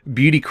 like,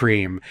 beauty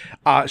cream.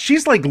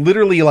 She's, like,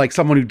 literally, like,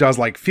 someone who does,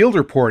 like, field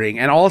reporting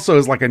and also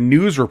is, like, a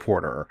news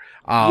reporter.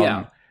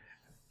 Yeah.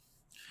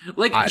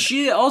 Like,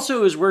 she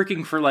also is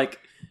working for, like,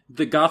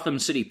 the Gotham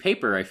City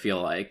paper, I feel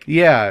like.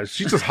 Yeah,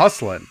 she's just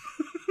hustling.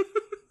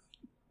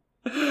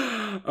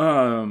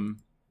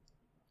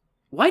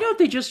 Why don't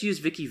they just use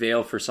Vicky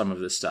Vale for some of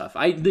this stuff?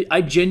 I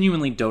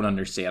genuinely don't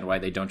understand why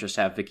they don't just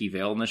have Vicky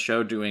Vale in the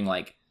show doing,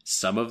 like,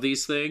 some of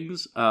these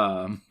things.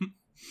 I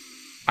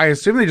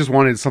assume they just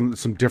wanted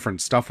some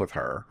different stuff with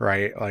her,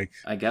 right? Like,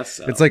 I guess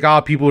so. It's like,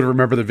 people would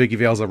remember that Vicky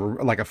Vale's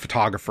like a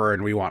photographer,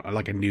 and we want,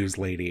 like, a news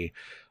lady.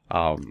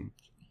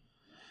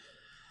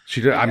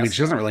 She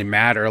doesn't really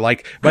matter.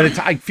 Like,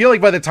 I feel like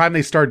by the time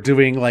they start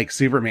doing, like,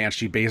 Superman,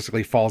 she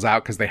basically falls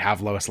out because they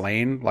have Lois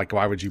Lane. Like,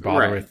 why would you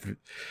bother with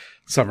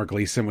Summer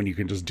Gleason when you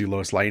can just do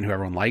Lois Lane, who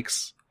everyone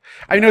likes?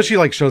 I know she,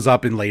 like, shows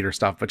up in later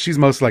stuff, but she's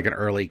mostly like an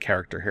early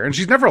character here, and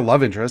she's never a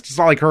love interest. It's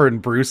not like her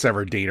and Bruce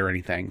ever date or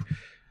anything.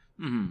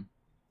 Mm-hmm.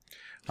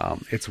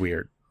 It's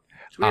weird.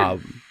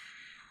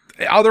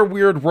 Other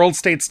weird world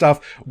state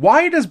stuff.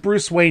 Why does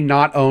Bruce Wayne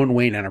not own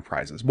Wayne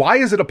Enterprises? Why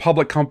is it a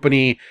public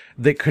company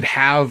that could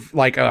have,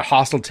 like, a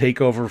hostile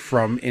takeover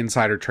from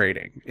insider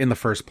trading in the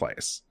first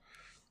place?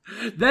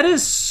 That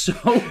is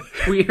so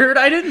weird.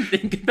 I didn't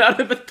think about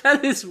it, but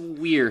that is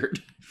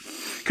weird.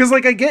 Because,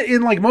 like, I get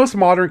in, like, most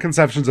modern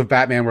conceptions of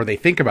Batman where they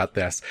think about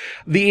this,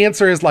 the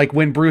answer is, like,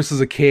 when Bruce is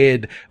a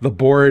kid, the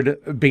board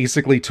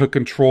basically took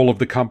control of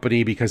the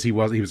company because he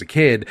was a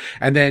kid,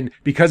 and then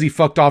because he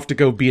fucked off to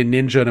go be a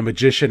ninja and a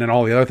magician and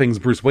all the other things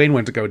Bruce Wayne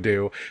went to go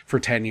do for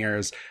 10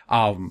 years,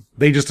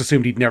 they just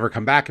assumed he'd never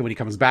come back, and when he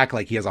comes back,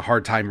 like, he has a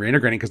hard time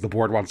reintegrating because the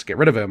board wants to get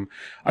rid of him.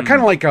 Kind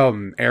of like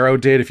Arrow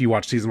did. If you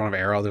watch season 1 of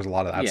Arrow, there's a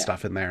lot of that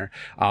stuff in there.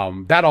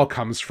 That all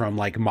comes from,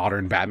 like,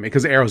 modern Batman,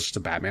 because Arrow's just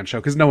a Batman show,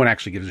 because no one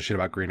actually gives a shit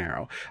about Green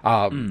Arrow.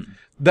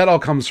 That all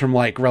comes from,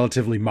 like,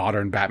 relatively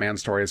modern Batman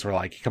stories where,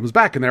 like, he comes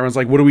back and everyone's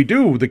like, what do we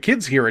do? The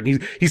kid's here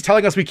and he's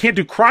telling us we can't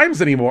do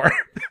crimes anymore.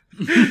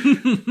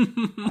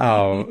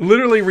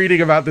 Literally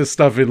reading about this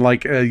stuff in,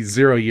 like, a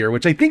 0 year,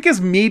 which I think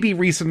is maybe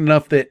recent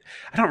enough that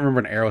I don't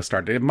remember when Arrow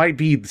started. It might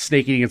be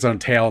Snake eating its own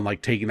tail and,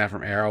 like, taking that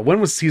from Arrow.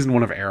 When was season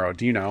 1 of Arrow?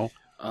 Do you know?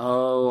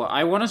 Oh,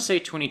 I want to say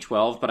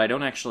 2012, but I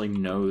don't actually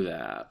know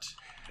that.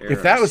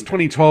 If that was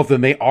 2012,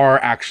 then they are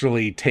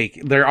actually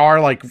there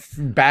are, like,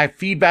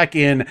 feedback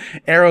in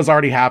Arrow's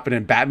already happened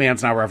and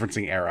Batman's now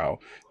referencing Arrow.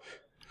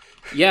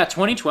 Yeah,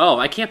 2012.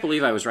 I can't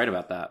believe I was right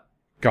about that.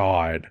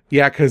 God.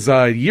 Yeah, because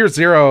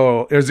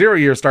zero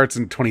year starts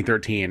in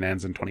 2013 and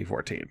ends in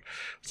 2014.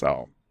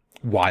 So,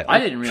 wild. I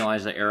didn't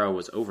realize that Arrow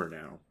was over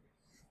now.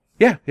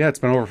 Yeah, it's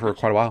been over for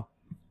quite a while.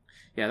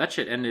 Yeah, that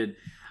shit ended,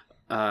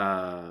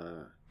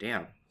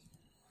 damn.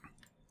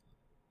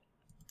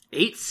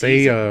 8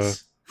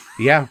 seasons.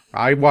 Yeah,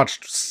 I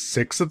watched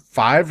 6.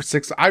 I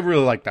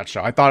really liked that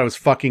show. I thought it was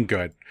fucking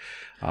good.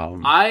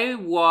 I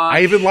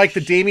even liked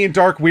the Damien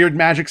Dark Weird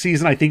Magic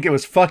season. I think it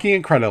was fucking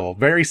incredible.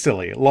 Very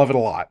silly. Love it a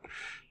lot.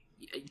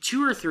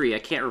 2 or 3, I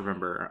can't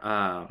remember.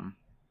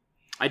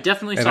 I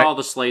definitely saw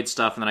the Slade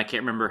stuff, and then I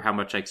can't remember how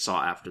much I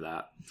saw after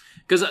that.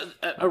 Because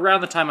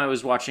around the time I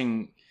was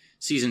watching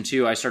season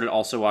 2, I started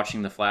also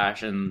watching The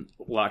Flash and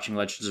watching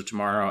Legends of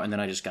Tomorrow, and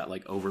then I just got,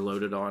 like,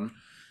 overloaded on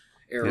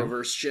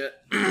Arrowverse shit.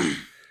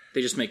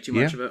 They just make too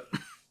much of it.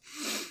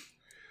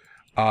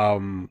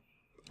 I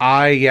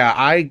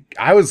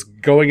was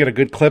going at a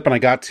good clip and I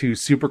got to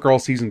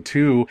Supergirl season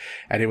 2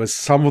 and it was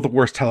some of the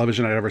worst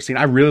television I'd ever seen.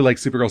 I really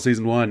liked Supergirl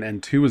season 1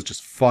 and 2 was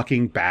just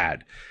fucking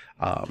bad.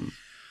 Cause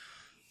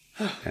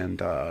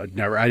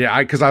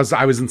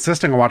I was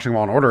insisting on watching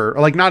Law and Order,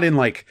 like not in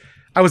like,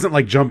 I wasn't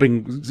like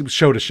jumping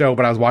show to show,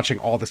 but I was watching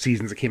all the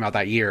seasons that came out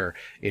that year.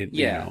 You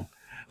know,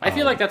 I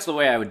feel like that's the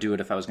way I would do it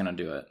if I was going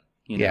to do it.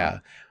 You know? Yeah.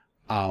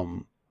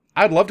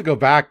 I'd love to go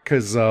back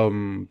because,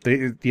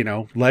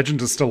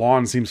 Legends is still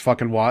on, seems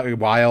fucking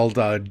wild.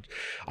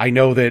 I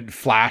know that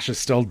Flash is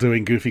still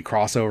doing goofy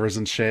crossovers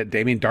and shit.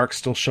 Damien Dark's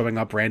still showing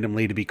up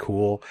randomly to be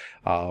cool.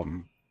 I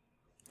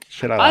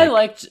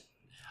liked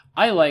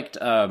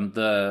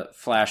the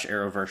Flash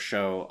Arrowverse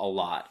show a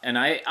lot. And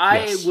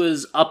I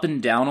was up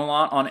and down a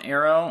lot on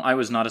Arrow. I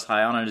was not as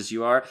high on it as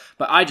you are,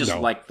 but I just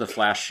liked the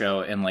Flash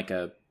show in like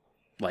a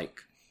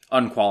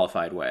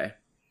unqualified way.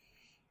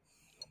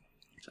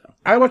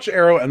 I watch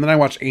Arrow and then I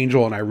watch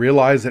Angel and I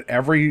realize that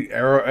every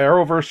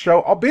Arrowverse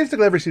show,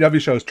 basically every CW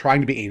show is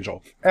trying to be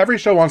Angel. Every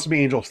show wants to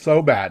be Angel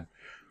so bad.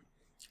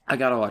 I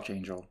gotta watch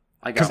Angel.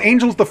 Because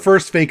Angel's the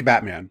first fake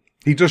Batman.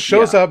 He just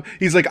shows up.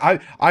 He's like,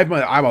 I'm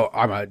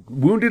a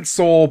wounded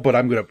soul, but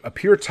I'm going to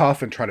appear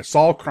tough and try to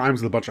solve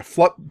crimes with a bunch of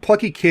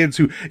plucky kids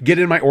who get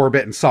in my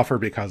orbit and suffer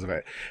because of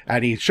it.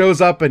 And he shows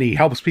up and he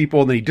helps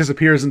people and then he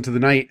disappears into the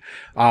night.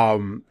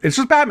 It's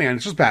just Batman.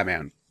 It's just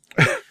Batman.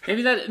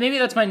 Maybe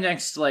that's my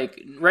next,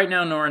 like, right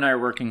now Nora and I are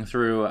working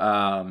through,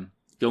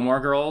 Gilmore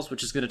Girls,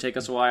 which is going to take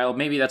us a while.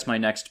 Maybe that's my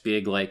next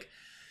big, like,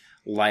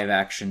 live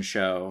action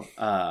show.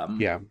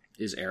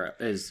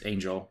 Is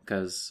Angel,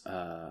 because,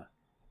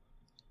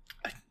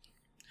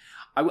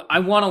 I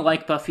want to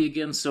like Buffy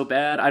again so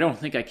bad. I don't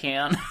think I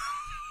can.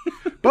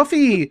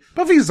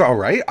 Buffy's all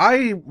right.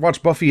 I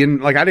watched Buffy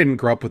and like I didn't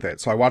grow up with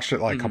it, so I watched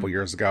it like a couple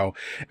years ago,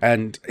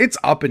 and it's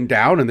up and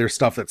down, and there's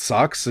stuff that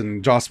sucks,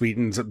 and Joss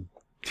Whedon's a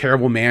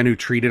terrible man who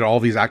treated all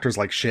these actors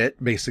like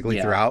shit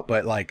basically throughout.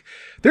 But like,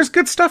 there's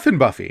good stuff in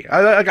Buffy.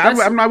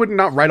 I would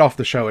not write off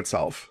the show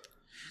itself.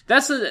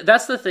 That's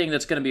the thing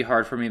that's going to be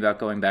hard for me about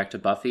going back to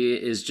Buffy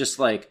is just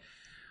like.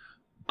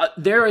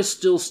 There is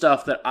still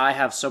stuff that I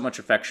have so much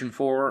affection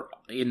for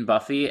in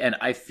Buffy, and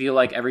I feel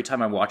like every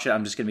time I watch it,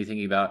 I'm just going to be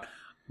thinking about,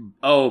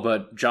 oh,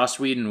 but Joss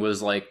Whedon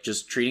was like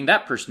just treating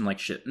that person like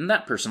shit and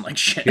that person like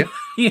shit. Yep.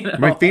 You know?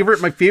 My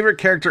favorite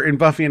character in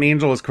Buffy and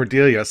Angel is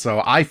Cordelia,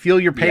 so I feel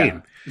your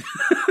pain. Yeah.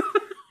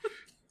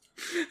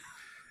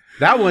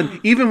 That one,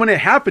 even when it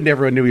happened,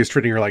 everyone knew he was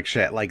treating her like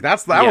shit. Like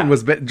that one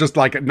was just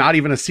like not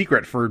even a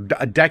secret for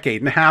a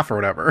decade and a half or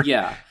whatever.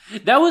 Yeah,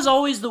 that was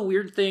always the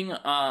weird thing.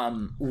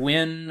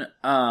 When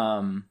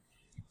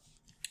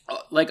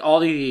like all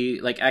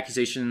the like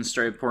accusations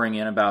started pouring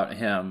in about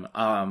him,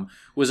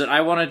 was that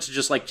I wanted to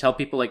just like tell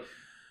people like,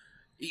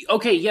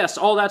 okay, yes,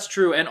 all that's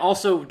true, and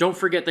also don't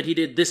forget that he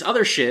did this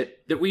other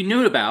shit that we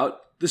knew about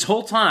this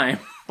whole time.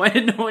 Why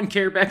did no one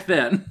care back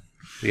then?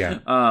 Yeah.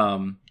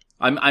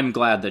 I'm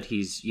glad that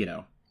he's, you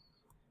know,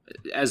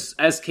 as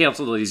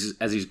canceled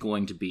as he's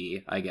going to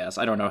be, I guess.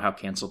 I don't know how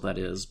canceled that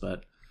is,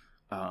 but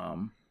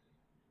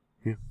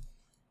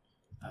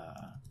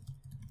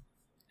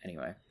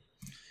anyway.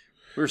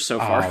 We're so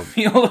far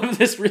afield of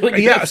this really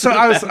good Yeah, so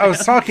I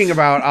was talking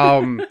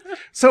about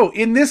so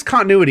in this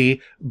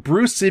continuity,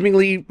 Bruce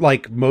seemingly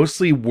like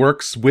mostly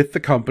works with the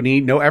company.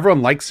 No,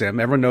 everyone likes him.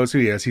 Everyone knows who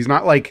he is. He's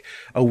not like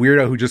a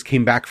weirdo who just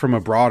came back from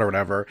abroad or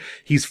whatever.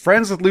 He's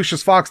friends with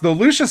Lucius Fox, though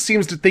Lucius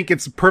seems to think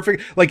it's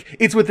perfect. Like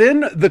it's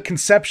within the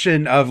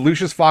conception of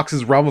Lucius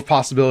Fox's realm of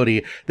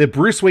possibility that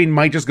Bruce Wayne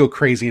might just go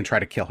crazy and try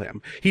to kill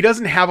him. He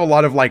doesn't have a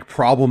lot of like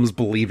problems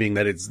believing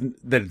that it's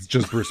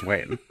just Bruce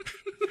Wayne.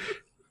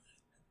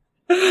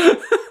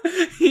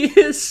 He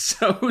is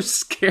so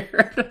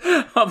scared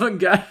of a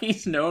guy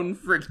he's known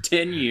for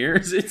 10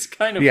 years. It's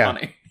kind of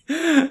funny.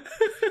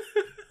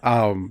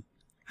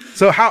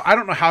 So I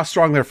don't know how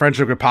strong their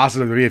friendship could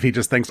possibly be if he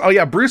just thinks, oh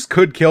yeah, Bruce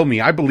could kill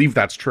me. I believe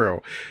that's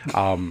true.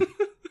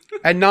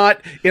 And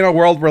not in a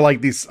world where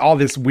like all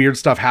this weird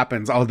stuff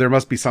happens. Oh, there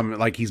must be some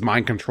like he's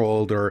mind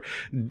controlled or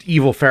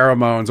evil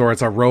pheromones or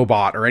it's a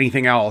robot or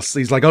anything else.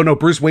 He's like, oh no,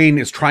 Bruce Wayne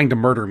is trying to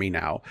murder me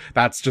now.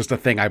 That's just a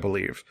thing I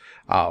believe.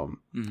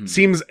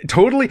 Seems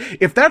totally,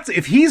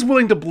 if he's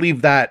willing to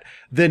believe that,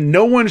 then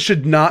no one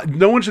should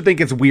think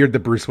it's weird that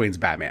Bruce Wayne's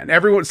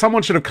Batman.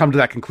 Someone should have come to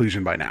that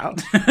conclusion by now.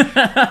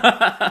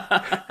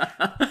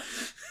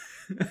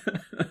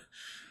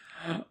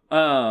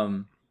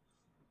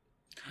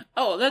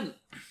 That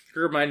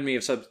reminded me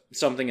of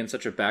something in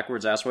such a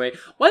backwards ass way.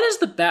 Why does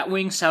the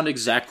Batwing sound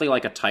exactly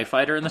like a TIE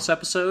fighter in this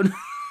episode?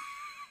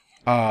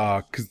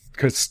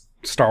 Cause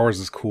Star Wars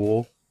is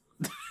cool.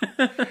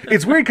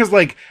 It's weird because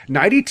like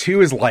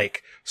 92 is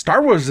like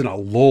Star Wars is in a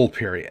lull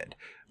period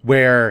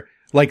where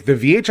like the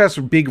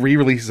VHS big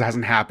re-releases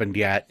hasn't happened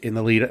yet in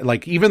the lead.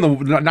 Like even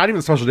not even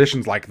the special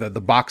editions, like the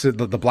boxes,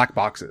 the black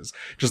boxes,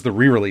 just the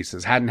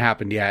re-releases hadn't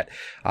happened yet.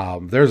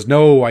 There's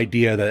no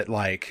idea that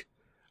like,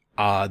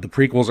 the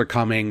prequels are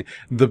coming.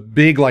 The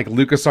big like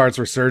LucasArts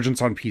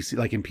resurgence on PC,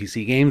 like in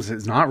PC games,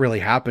 has not really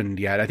happened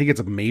yet. I think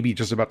it's maybe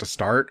just about to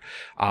start.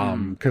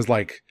 Cause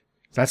like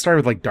that started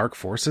with like Dark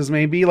Forces,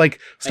 maybe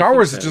like Star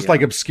Wars is just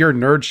like obscure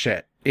nerd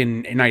shit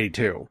in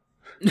 92.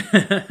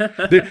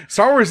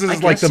 Star Wars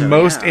is like the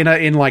most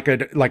in like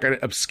an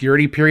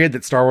obscurity period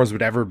that Star Wars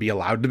would ever be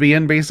allowed to be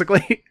in,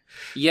 basically.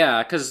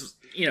 Yeah. Cause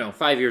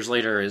 5 years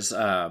later is,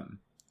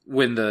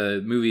 when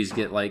the movies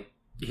get like,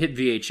 hit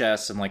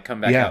VHS and like come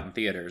back out in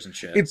theaters and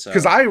shit. It's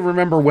because I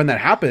remember when that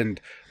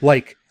happened,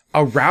 like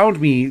around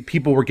me,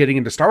 people were getting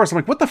into Star Wars. I'm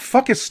like, what the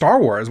fuck is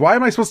Star Wars? Why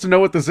am I supposed to know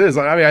what this is?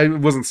 I mean, I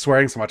wasn't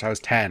swearing so much. I was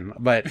 10,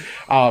 but,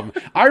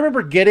 I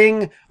remember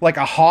getting like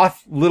a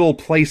Hoth little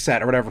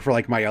playset or whatever for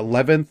like my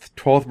 11th,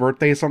 12th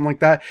birthday, something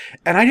like that.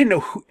 And I didn't know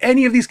who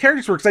any of these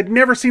characters were because I'd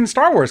never seen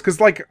Star Wars. Cause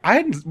like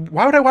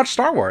why would I watch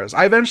Star Wars?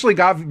 I eventually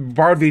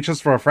borrowed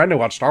VHS from a friend to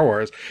watch Star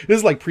Wars. This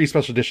is like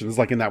pre-special edition. This is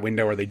like in that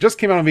window where they just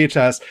came out on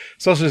VHS.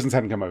 Special editions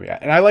hadn't come out yet.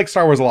 And I like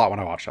Star Wars a lot when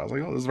I watched it. I was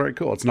like, oh, this is very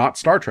cool. It's not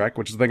Star Trek,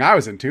 which is the thing I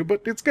was into,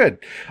 but it's good.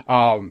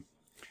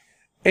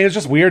 And it's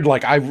just weird.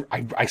 Like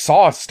I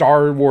saw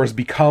Star Wars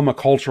become a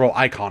cultural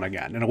icon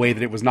again in a way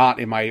that it was not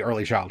in my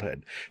early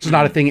childhood. It's just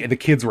not a thing the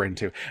kids were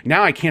into.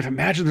 Now I can't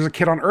imagine there's a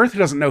kid on Earth who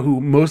doesn't know who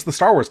most of the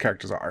Star Wars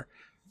characters are.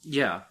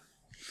 Yeah.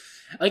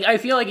 Like, I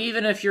feel like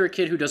even if you're a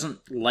kid who doesn't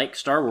like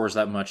Star Wars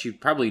that much, you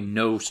probably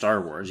know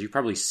Star Wars. You've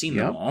probably seen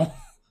them all.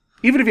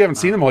 Even if you haven't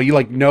seen them all, you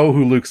like know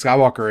who Luke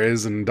Skywalker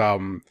is and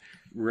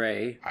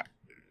Rey.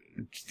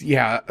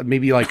 Yeah,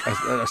 maybe like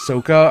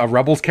Ahsoka, a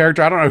Rebels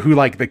character. I don't know who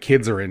like the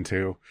kids are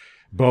into.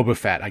 Boba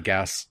Fett, I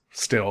guess,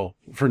 still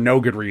for no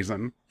good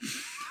reason.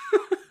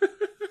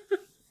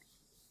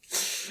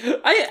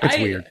 It's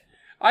weird.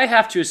 I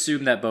have to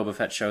assume that Boba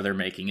Fett show they're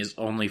making is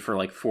only for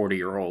like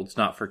 40-year-olds,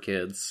 not for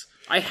kids.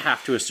 I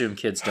have to assume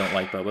kids don't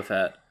like Boba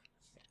Fett.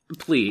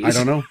 Please. I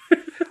don't know.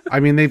 I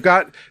mean, they've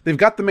got the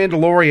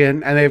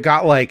Mandalorian and they've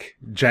got like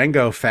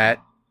Jango Fett.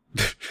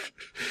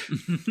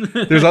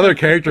 There's other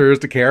characters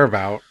to care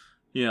about.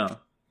 Yeah.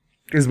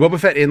 Is Boba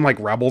Fett in like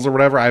Rebels or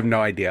whatever? I have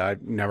no idea.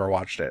 I've never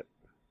watched it.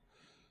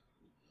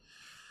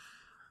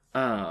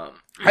 I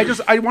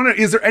want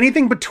to, is there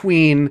anything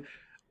between,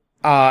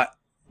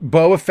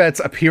 Boba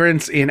Fett's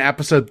appearance in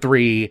episode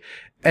 3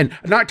 and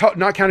not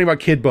counting about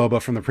Kid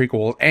Boba from the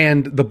prequel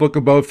and the Book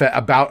of Boba Fett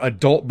about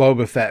adult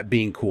Boba Fett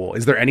being cool?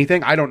 Is there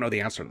anything? I don't know the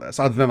answer to this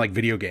other than like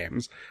video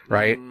games,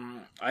 right?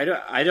 I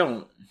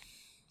don't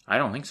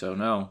think so.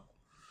 No.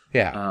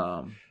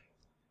 Yeah.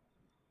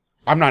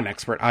 I'm not an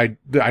expert. I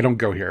don't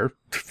go here.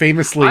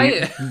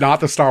 Famously not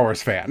the Star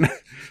Wars fan.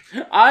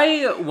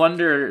 I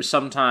wonder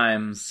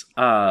sometimes,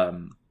 because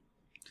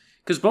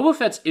Boba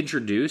Fett's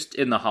introduced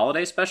in the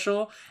holiday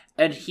special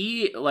and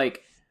he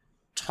like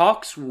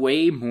talks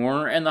way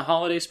more in the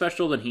holiday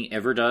special than he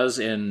ever does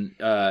in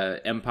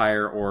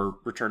Empire or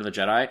Return of the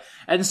Jedi.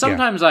 And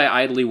sometimes I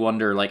idly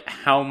wonder like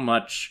how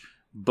much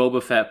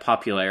Boba Fett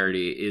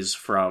popularity is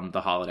from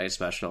the holiday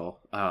special.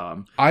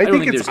 I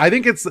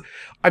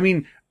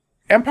mean,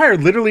 Empire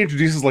literally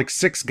introduces like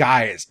 6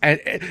 guys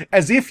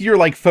as if you're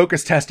like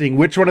focus testing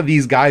which one of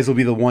these guys will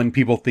be the one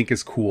people think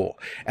is cool.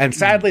 And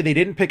sadly, they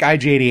didn't pick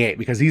IG-88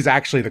 because he's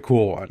actually the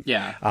cool one.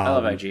 Yeah. I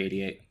love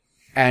IG-88.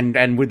 And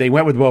they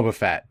went with Boba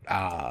Fett.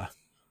 I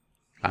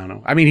don't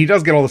know. I mean, he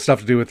does get all the stuff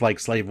to do with like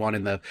Slave One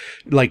and the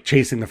like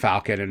chasing the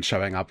Falcon and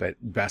showing up at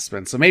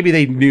Bespin. So maybe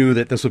they knew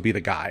that this would be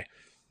the guy.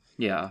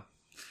 Yeah.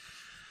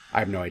 I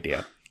have no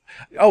idea.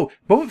 Oh,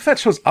 Boba Fett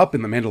shows up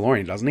in The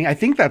Mandalorian, doesn't he? I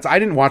think I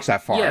didn't watch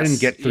that far. Yes, I didn't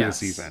get through the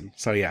season.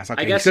 So yes,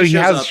 okay. I guess So he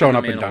has shown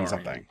up in and done Mandalorian.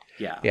 something.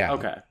 Yeah. Yeah.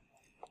 Okay.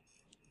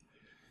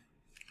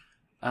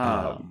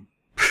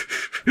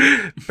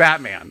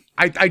 Batman.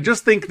 I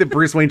just think that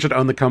Bruce Wayne should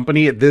own the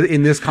company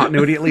in this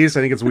continuity, at least.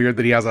 I think it's weird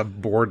that he has a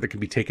board that can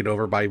be taken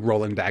over by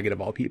Roland Daggett of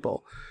all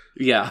people.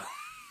 Yeah.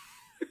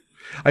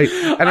 I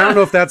don't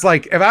know if that's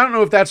like, I don't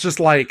know if that's just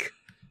like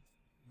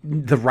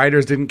the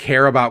writers didn't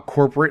care about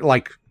corporate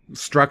like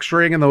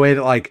structuring in the way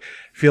that like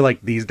feel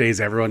like these days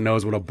everyone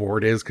knows what a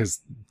board is because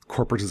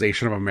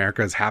corporatization of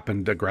America has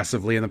happened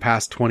aggressively in the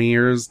past 20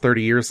 years,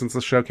 30 years since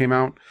the show came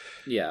out.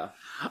 Yeah.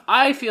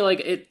 I feel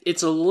like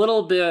it's a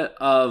little bit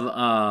of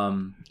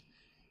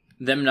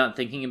them not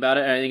thinking about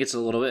it, and I think it's a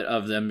little bit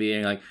of them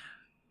being like,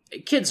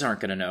 kids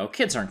aren't going to know,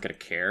 kids aren't going to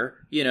care,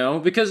 you know,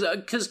 because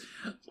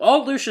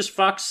all Lucius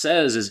Fox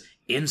says is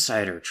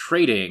insider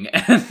trading,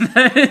 and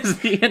that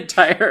is the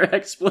entire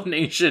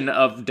explanation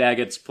of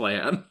Daggett's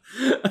plan.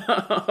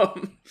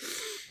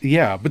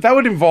 Yeah, but that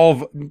would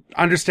involve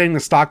understanding the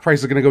stock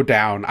price is going to go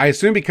down. I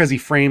assume because he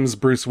frames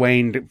Bruce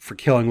Wayne for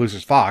killing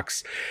Lucius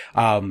Fox,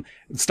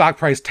 stock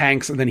price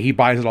tanks and then he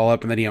buys it all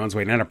up and then he owns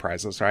Wayne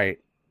Enterprises, right?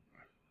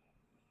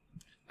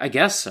 I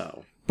guess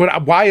so.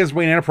 But why is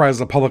Wayne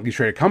Enterprises a publicly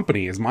traded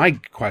company is my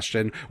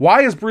question.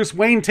 Why is Bruce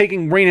Wayne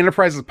taking Wayne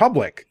Enterprises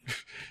public?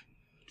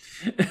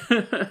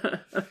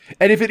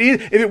 And if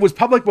it was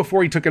public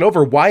before he took it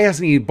over, why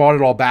hasn't he bought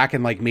it all back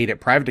and like made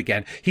it private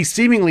again? He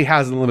seemingly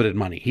has unlimited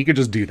money. He could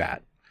just do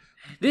that.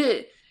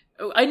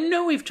 I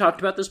know we've talked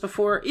about this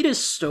before. It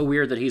is so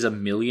weird that he's a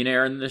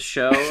millionaire in this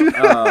show.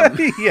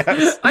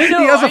 Yes. I know,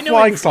 he has a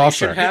flying inflation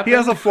saucer. happened. He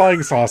has a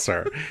flying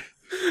saucer.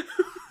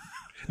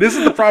 This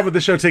is the problem with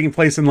the show taking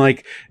place in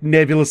like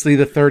nebulously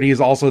the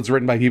 30s. Also, it's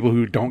written by people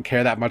who don't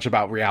care that much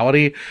about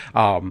reality.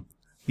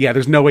 Yeah,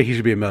 there's no way he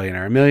should be a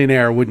millionaire. A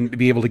millionaire wouldn't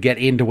be able to get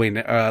into Wayne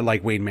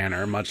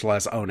Manor, much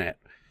less own it.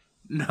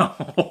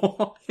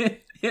 No,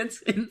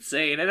 it's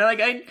insane. And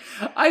like,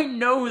 I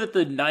know that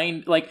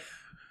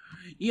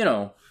you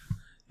know,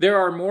 there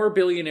are more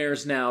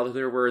billionaires now than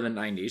there were in the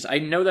 90s. I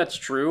know that's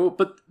true,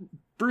 but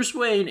Bruce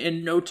Wayne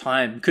in no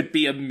time could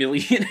be a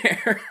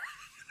millionaire.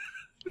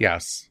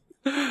 Yes.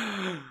 Do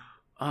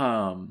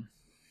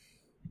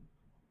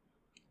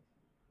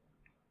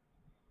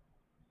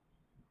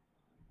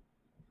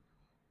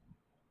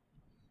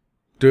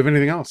we have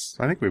anything else?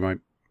 I think we might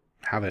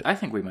have it. I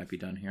think we might be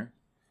done here.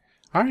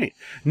 All right.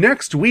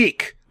 Next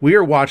week, we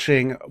are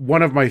watching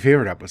one of my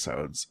favorite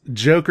episodes,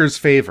 Joker's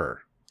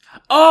Favor.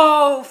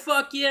 Oh,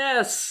 fuck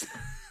yes!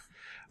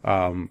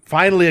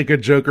 Finally a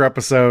good Joker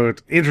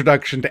episode.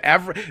 Introduction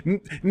to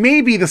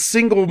maybe the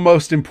single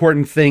most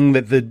important thing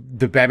that the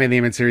Batman the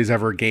Animated Series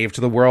ever gave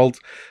to the world.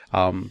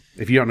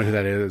 If you don't know who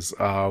that is,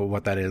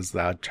 what that is,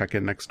 check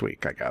in next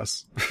week, I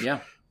guess.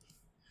 Yeah.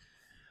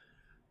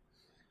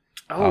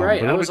 Oh,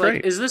 right. I was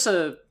like, is this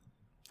a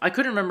I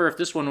couldn't remember if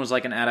this one was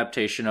like an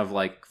adaptation of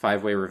like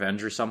Five-Way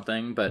Revenge or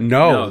something, but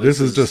No,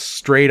 this is just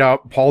straight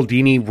up Paul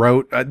Dini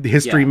wrote a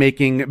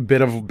history-making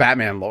bit of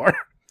Batman lore.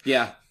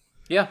 Yeah.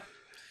 Yeah.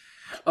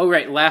 Oh,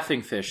 right.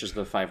 Laughing Fish is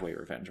the Five-Way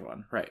Revenge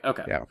one. Right.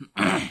 Okay. Yeah.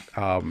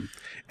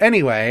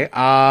 Anyway,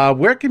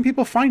 where can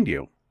people find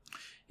you?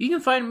 You can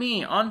find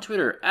me on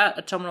Twitter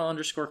at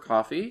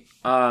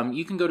 @autumnal_coffee.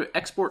 You can go to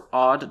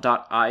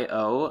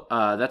exportodd.io.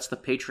 That's the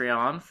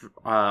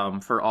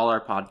Patreon for all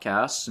our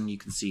podcasts, and you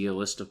can see a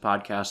list of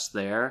podcasts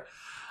there.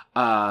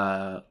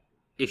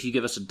 If you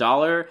give us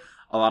 $1,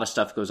 a lot of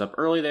stuff goes up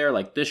early there,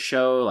 like this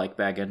show, like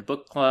Bag End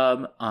Book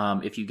Club.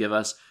 If you give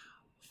us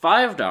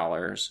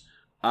 $5,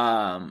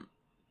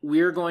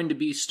 we're going to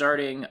be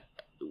starting...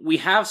 We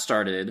have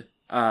started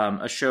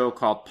a show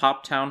called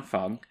Poptown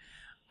Funk,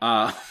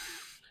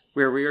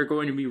 where we are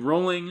going to be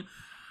rolling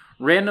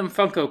random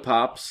Funko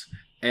Pops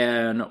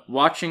and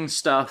watching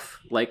stuff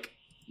like,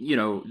 you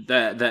know,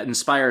 that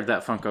inspired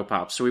that Funko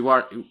Pop. So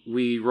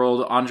we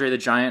rolled Andre the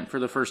Giant for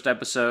the first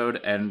episode,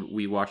 and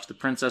we watched The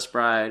Princess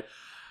Bride.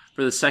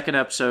 For the second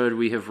episode,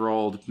 we have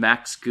rolled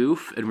Max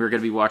Goof, and we're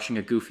going to be watching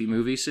a Goofy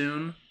movie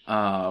soon.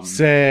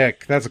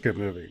 Sick. That's a good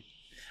movie.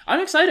 I'm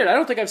excited. I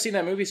don't think I've seen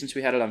that movie since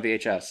we had it on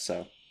VHS,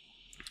 so...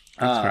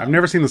 I've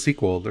never seen the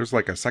sequel. There's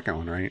like a second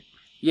one, right?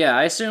 Yeah,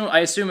 I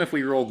assume if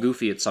we roll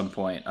Goofy at some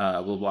point,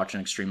 we'll watch an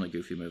Extremely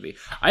Goofy movie.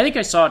 I think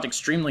I saw an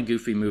Extremely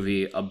Goofy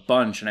movie a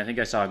bunch, and I think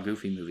I saw a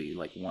Goofy movie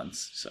like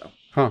once. So,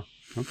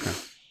 Okay.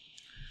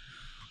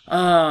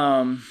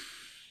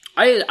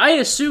 I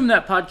assume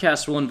that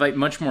podcast will invite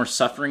much more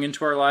suffering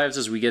into our lives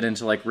as we get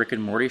into like Rick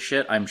and Morty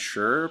shit. I'm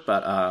sure,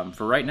 but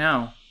for right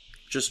now,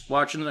 just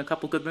watching a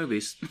couple good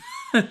movies.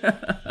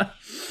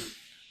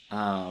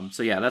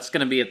 So yeah, that's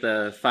going to be at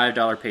the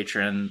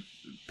 $5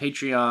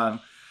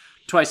 Patreon.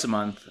 Twice a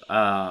month.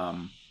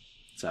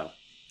 So,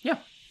 yeah.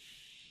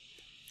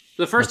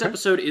 The first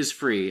episode is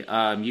free.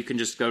 You can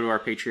just go to our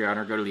Patreon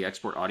or go to the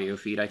Export audio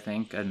feed, I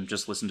think, and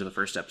just listen to the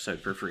first episode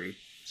for free.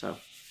 So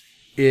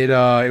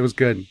it was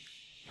good.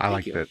 I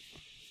liked it.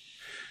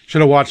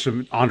 Should have watched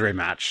an Andre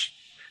match.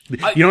 You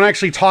don't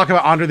actually talk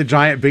about Andre the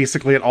Giant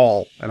basically at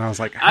all. And I was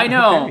like, I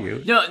know.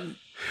 You? No,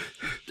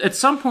 at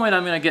some point,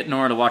 I'm going to get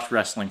Nora to watch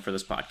wrestling for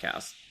this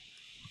podcast.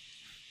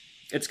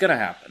 It's going to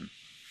happen.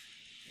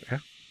 Yeah.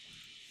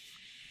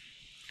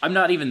 I'm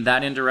not even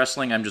that into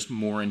wrestling. I'm just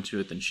more into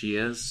it than she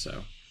is,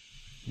 so...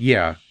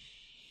 Yeah.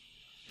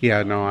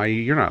 Yeah, no,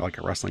 you're not like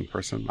a wrestling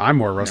person. I'm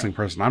more a wrestling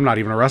person. I'm not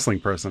even a wrestling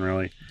person,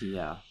 really.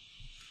 Yeah.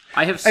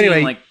 I have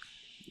seen, like...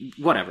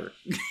 Whatever.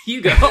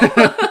 You go.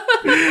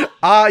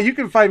 You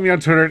can find me on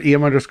Twitter at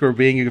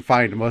em_being. You can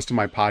find most of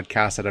my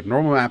podcasts at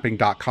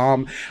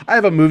abnormalmapping.com. I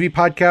have a movie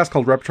podcast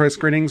called Repertory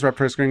Screenings.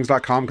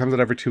 RepertoryScreenings.com comes out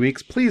every 2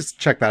 weeks. Please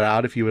check that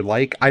out if you would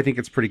like. I think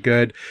it's pretty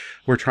good.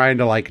 We're trying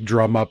to like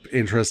drum up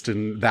interest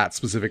in that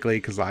specifically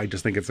because I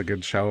just think it's a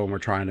good show and we're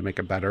trying to make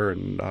it better.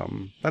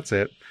 And that's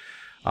it.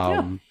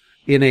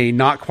 In a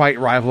not quite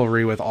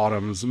rivalry with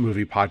Autumn's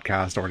movie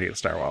podcast, Ornate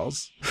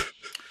Stairwells.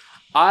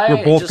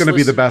 We're both going to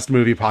be the best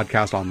movie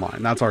podcast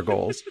online. That's our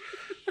goals.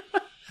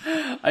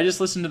 I just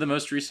listened to the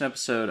most recent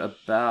episode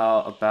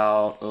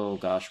about oh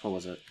gosh, what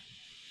was it?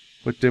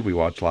 What did we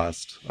watch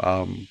last?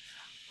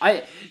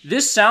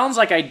 This sounds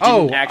like I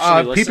didn't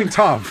actually listen. Peeping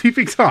Tom.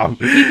 Peeping Tom.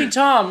 Peeping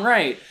Tom,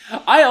 right.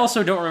 I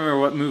also don't remember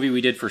what movie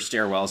we did for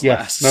Stairwells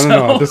last.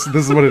 No. This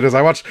is what it is.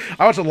 I watched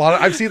a lot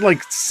of, I've seen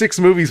like 6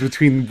 movies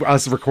between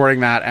us recording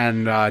that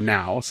and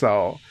now,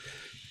 so.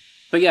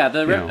 But yeah,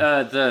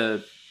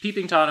 the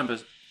Peeping Tom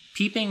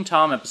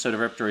episode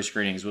of Repertory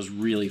Screenings was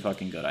really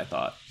fucking good, I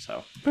thought.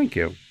 So thank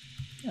you.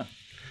 Yeah.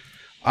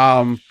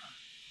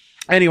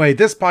 Anyway,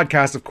 this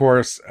podcast, of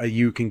course,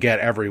 you can get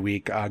every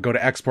week. Go to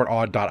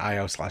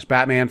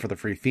exportodd.io/Batman for the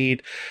free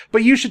feed.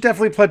 But you should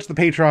definitely pledge the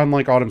Patreon.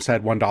 Like Autumn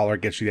said,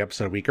 $1 gets you the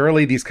episode a week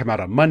early. These come out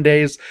on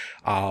Mondays.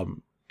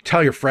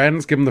 Tell your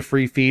friends, give them the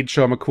free feed,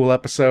 show them a cool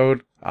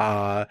episode.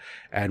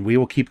 And we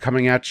will keep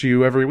coming at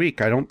you every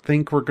week. I don't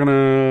think we're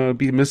gonna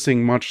be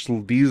missing much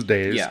these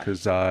days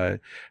because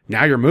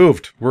now you're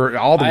moved.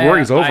 All the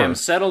worry's over. I am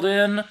settled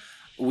in.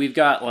 We've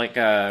got like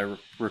a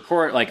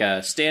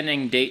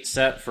standing date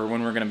set for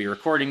when we're going to be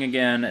recording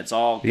again. It's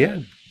all good.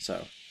 Yeah.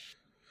 So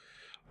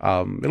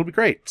it'll be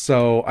great.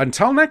 So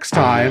until next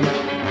time,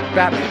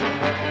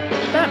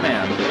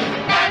 Batman.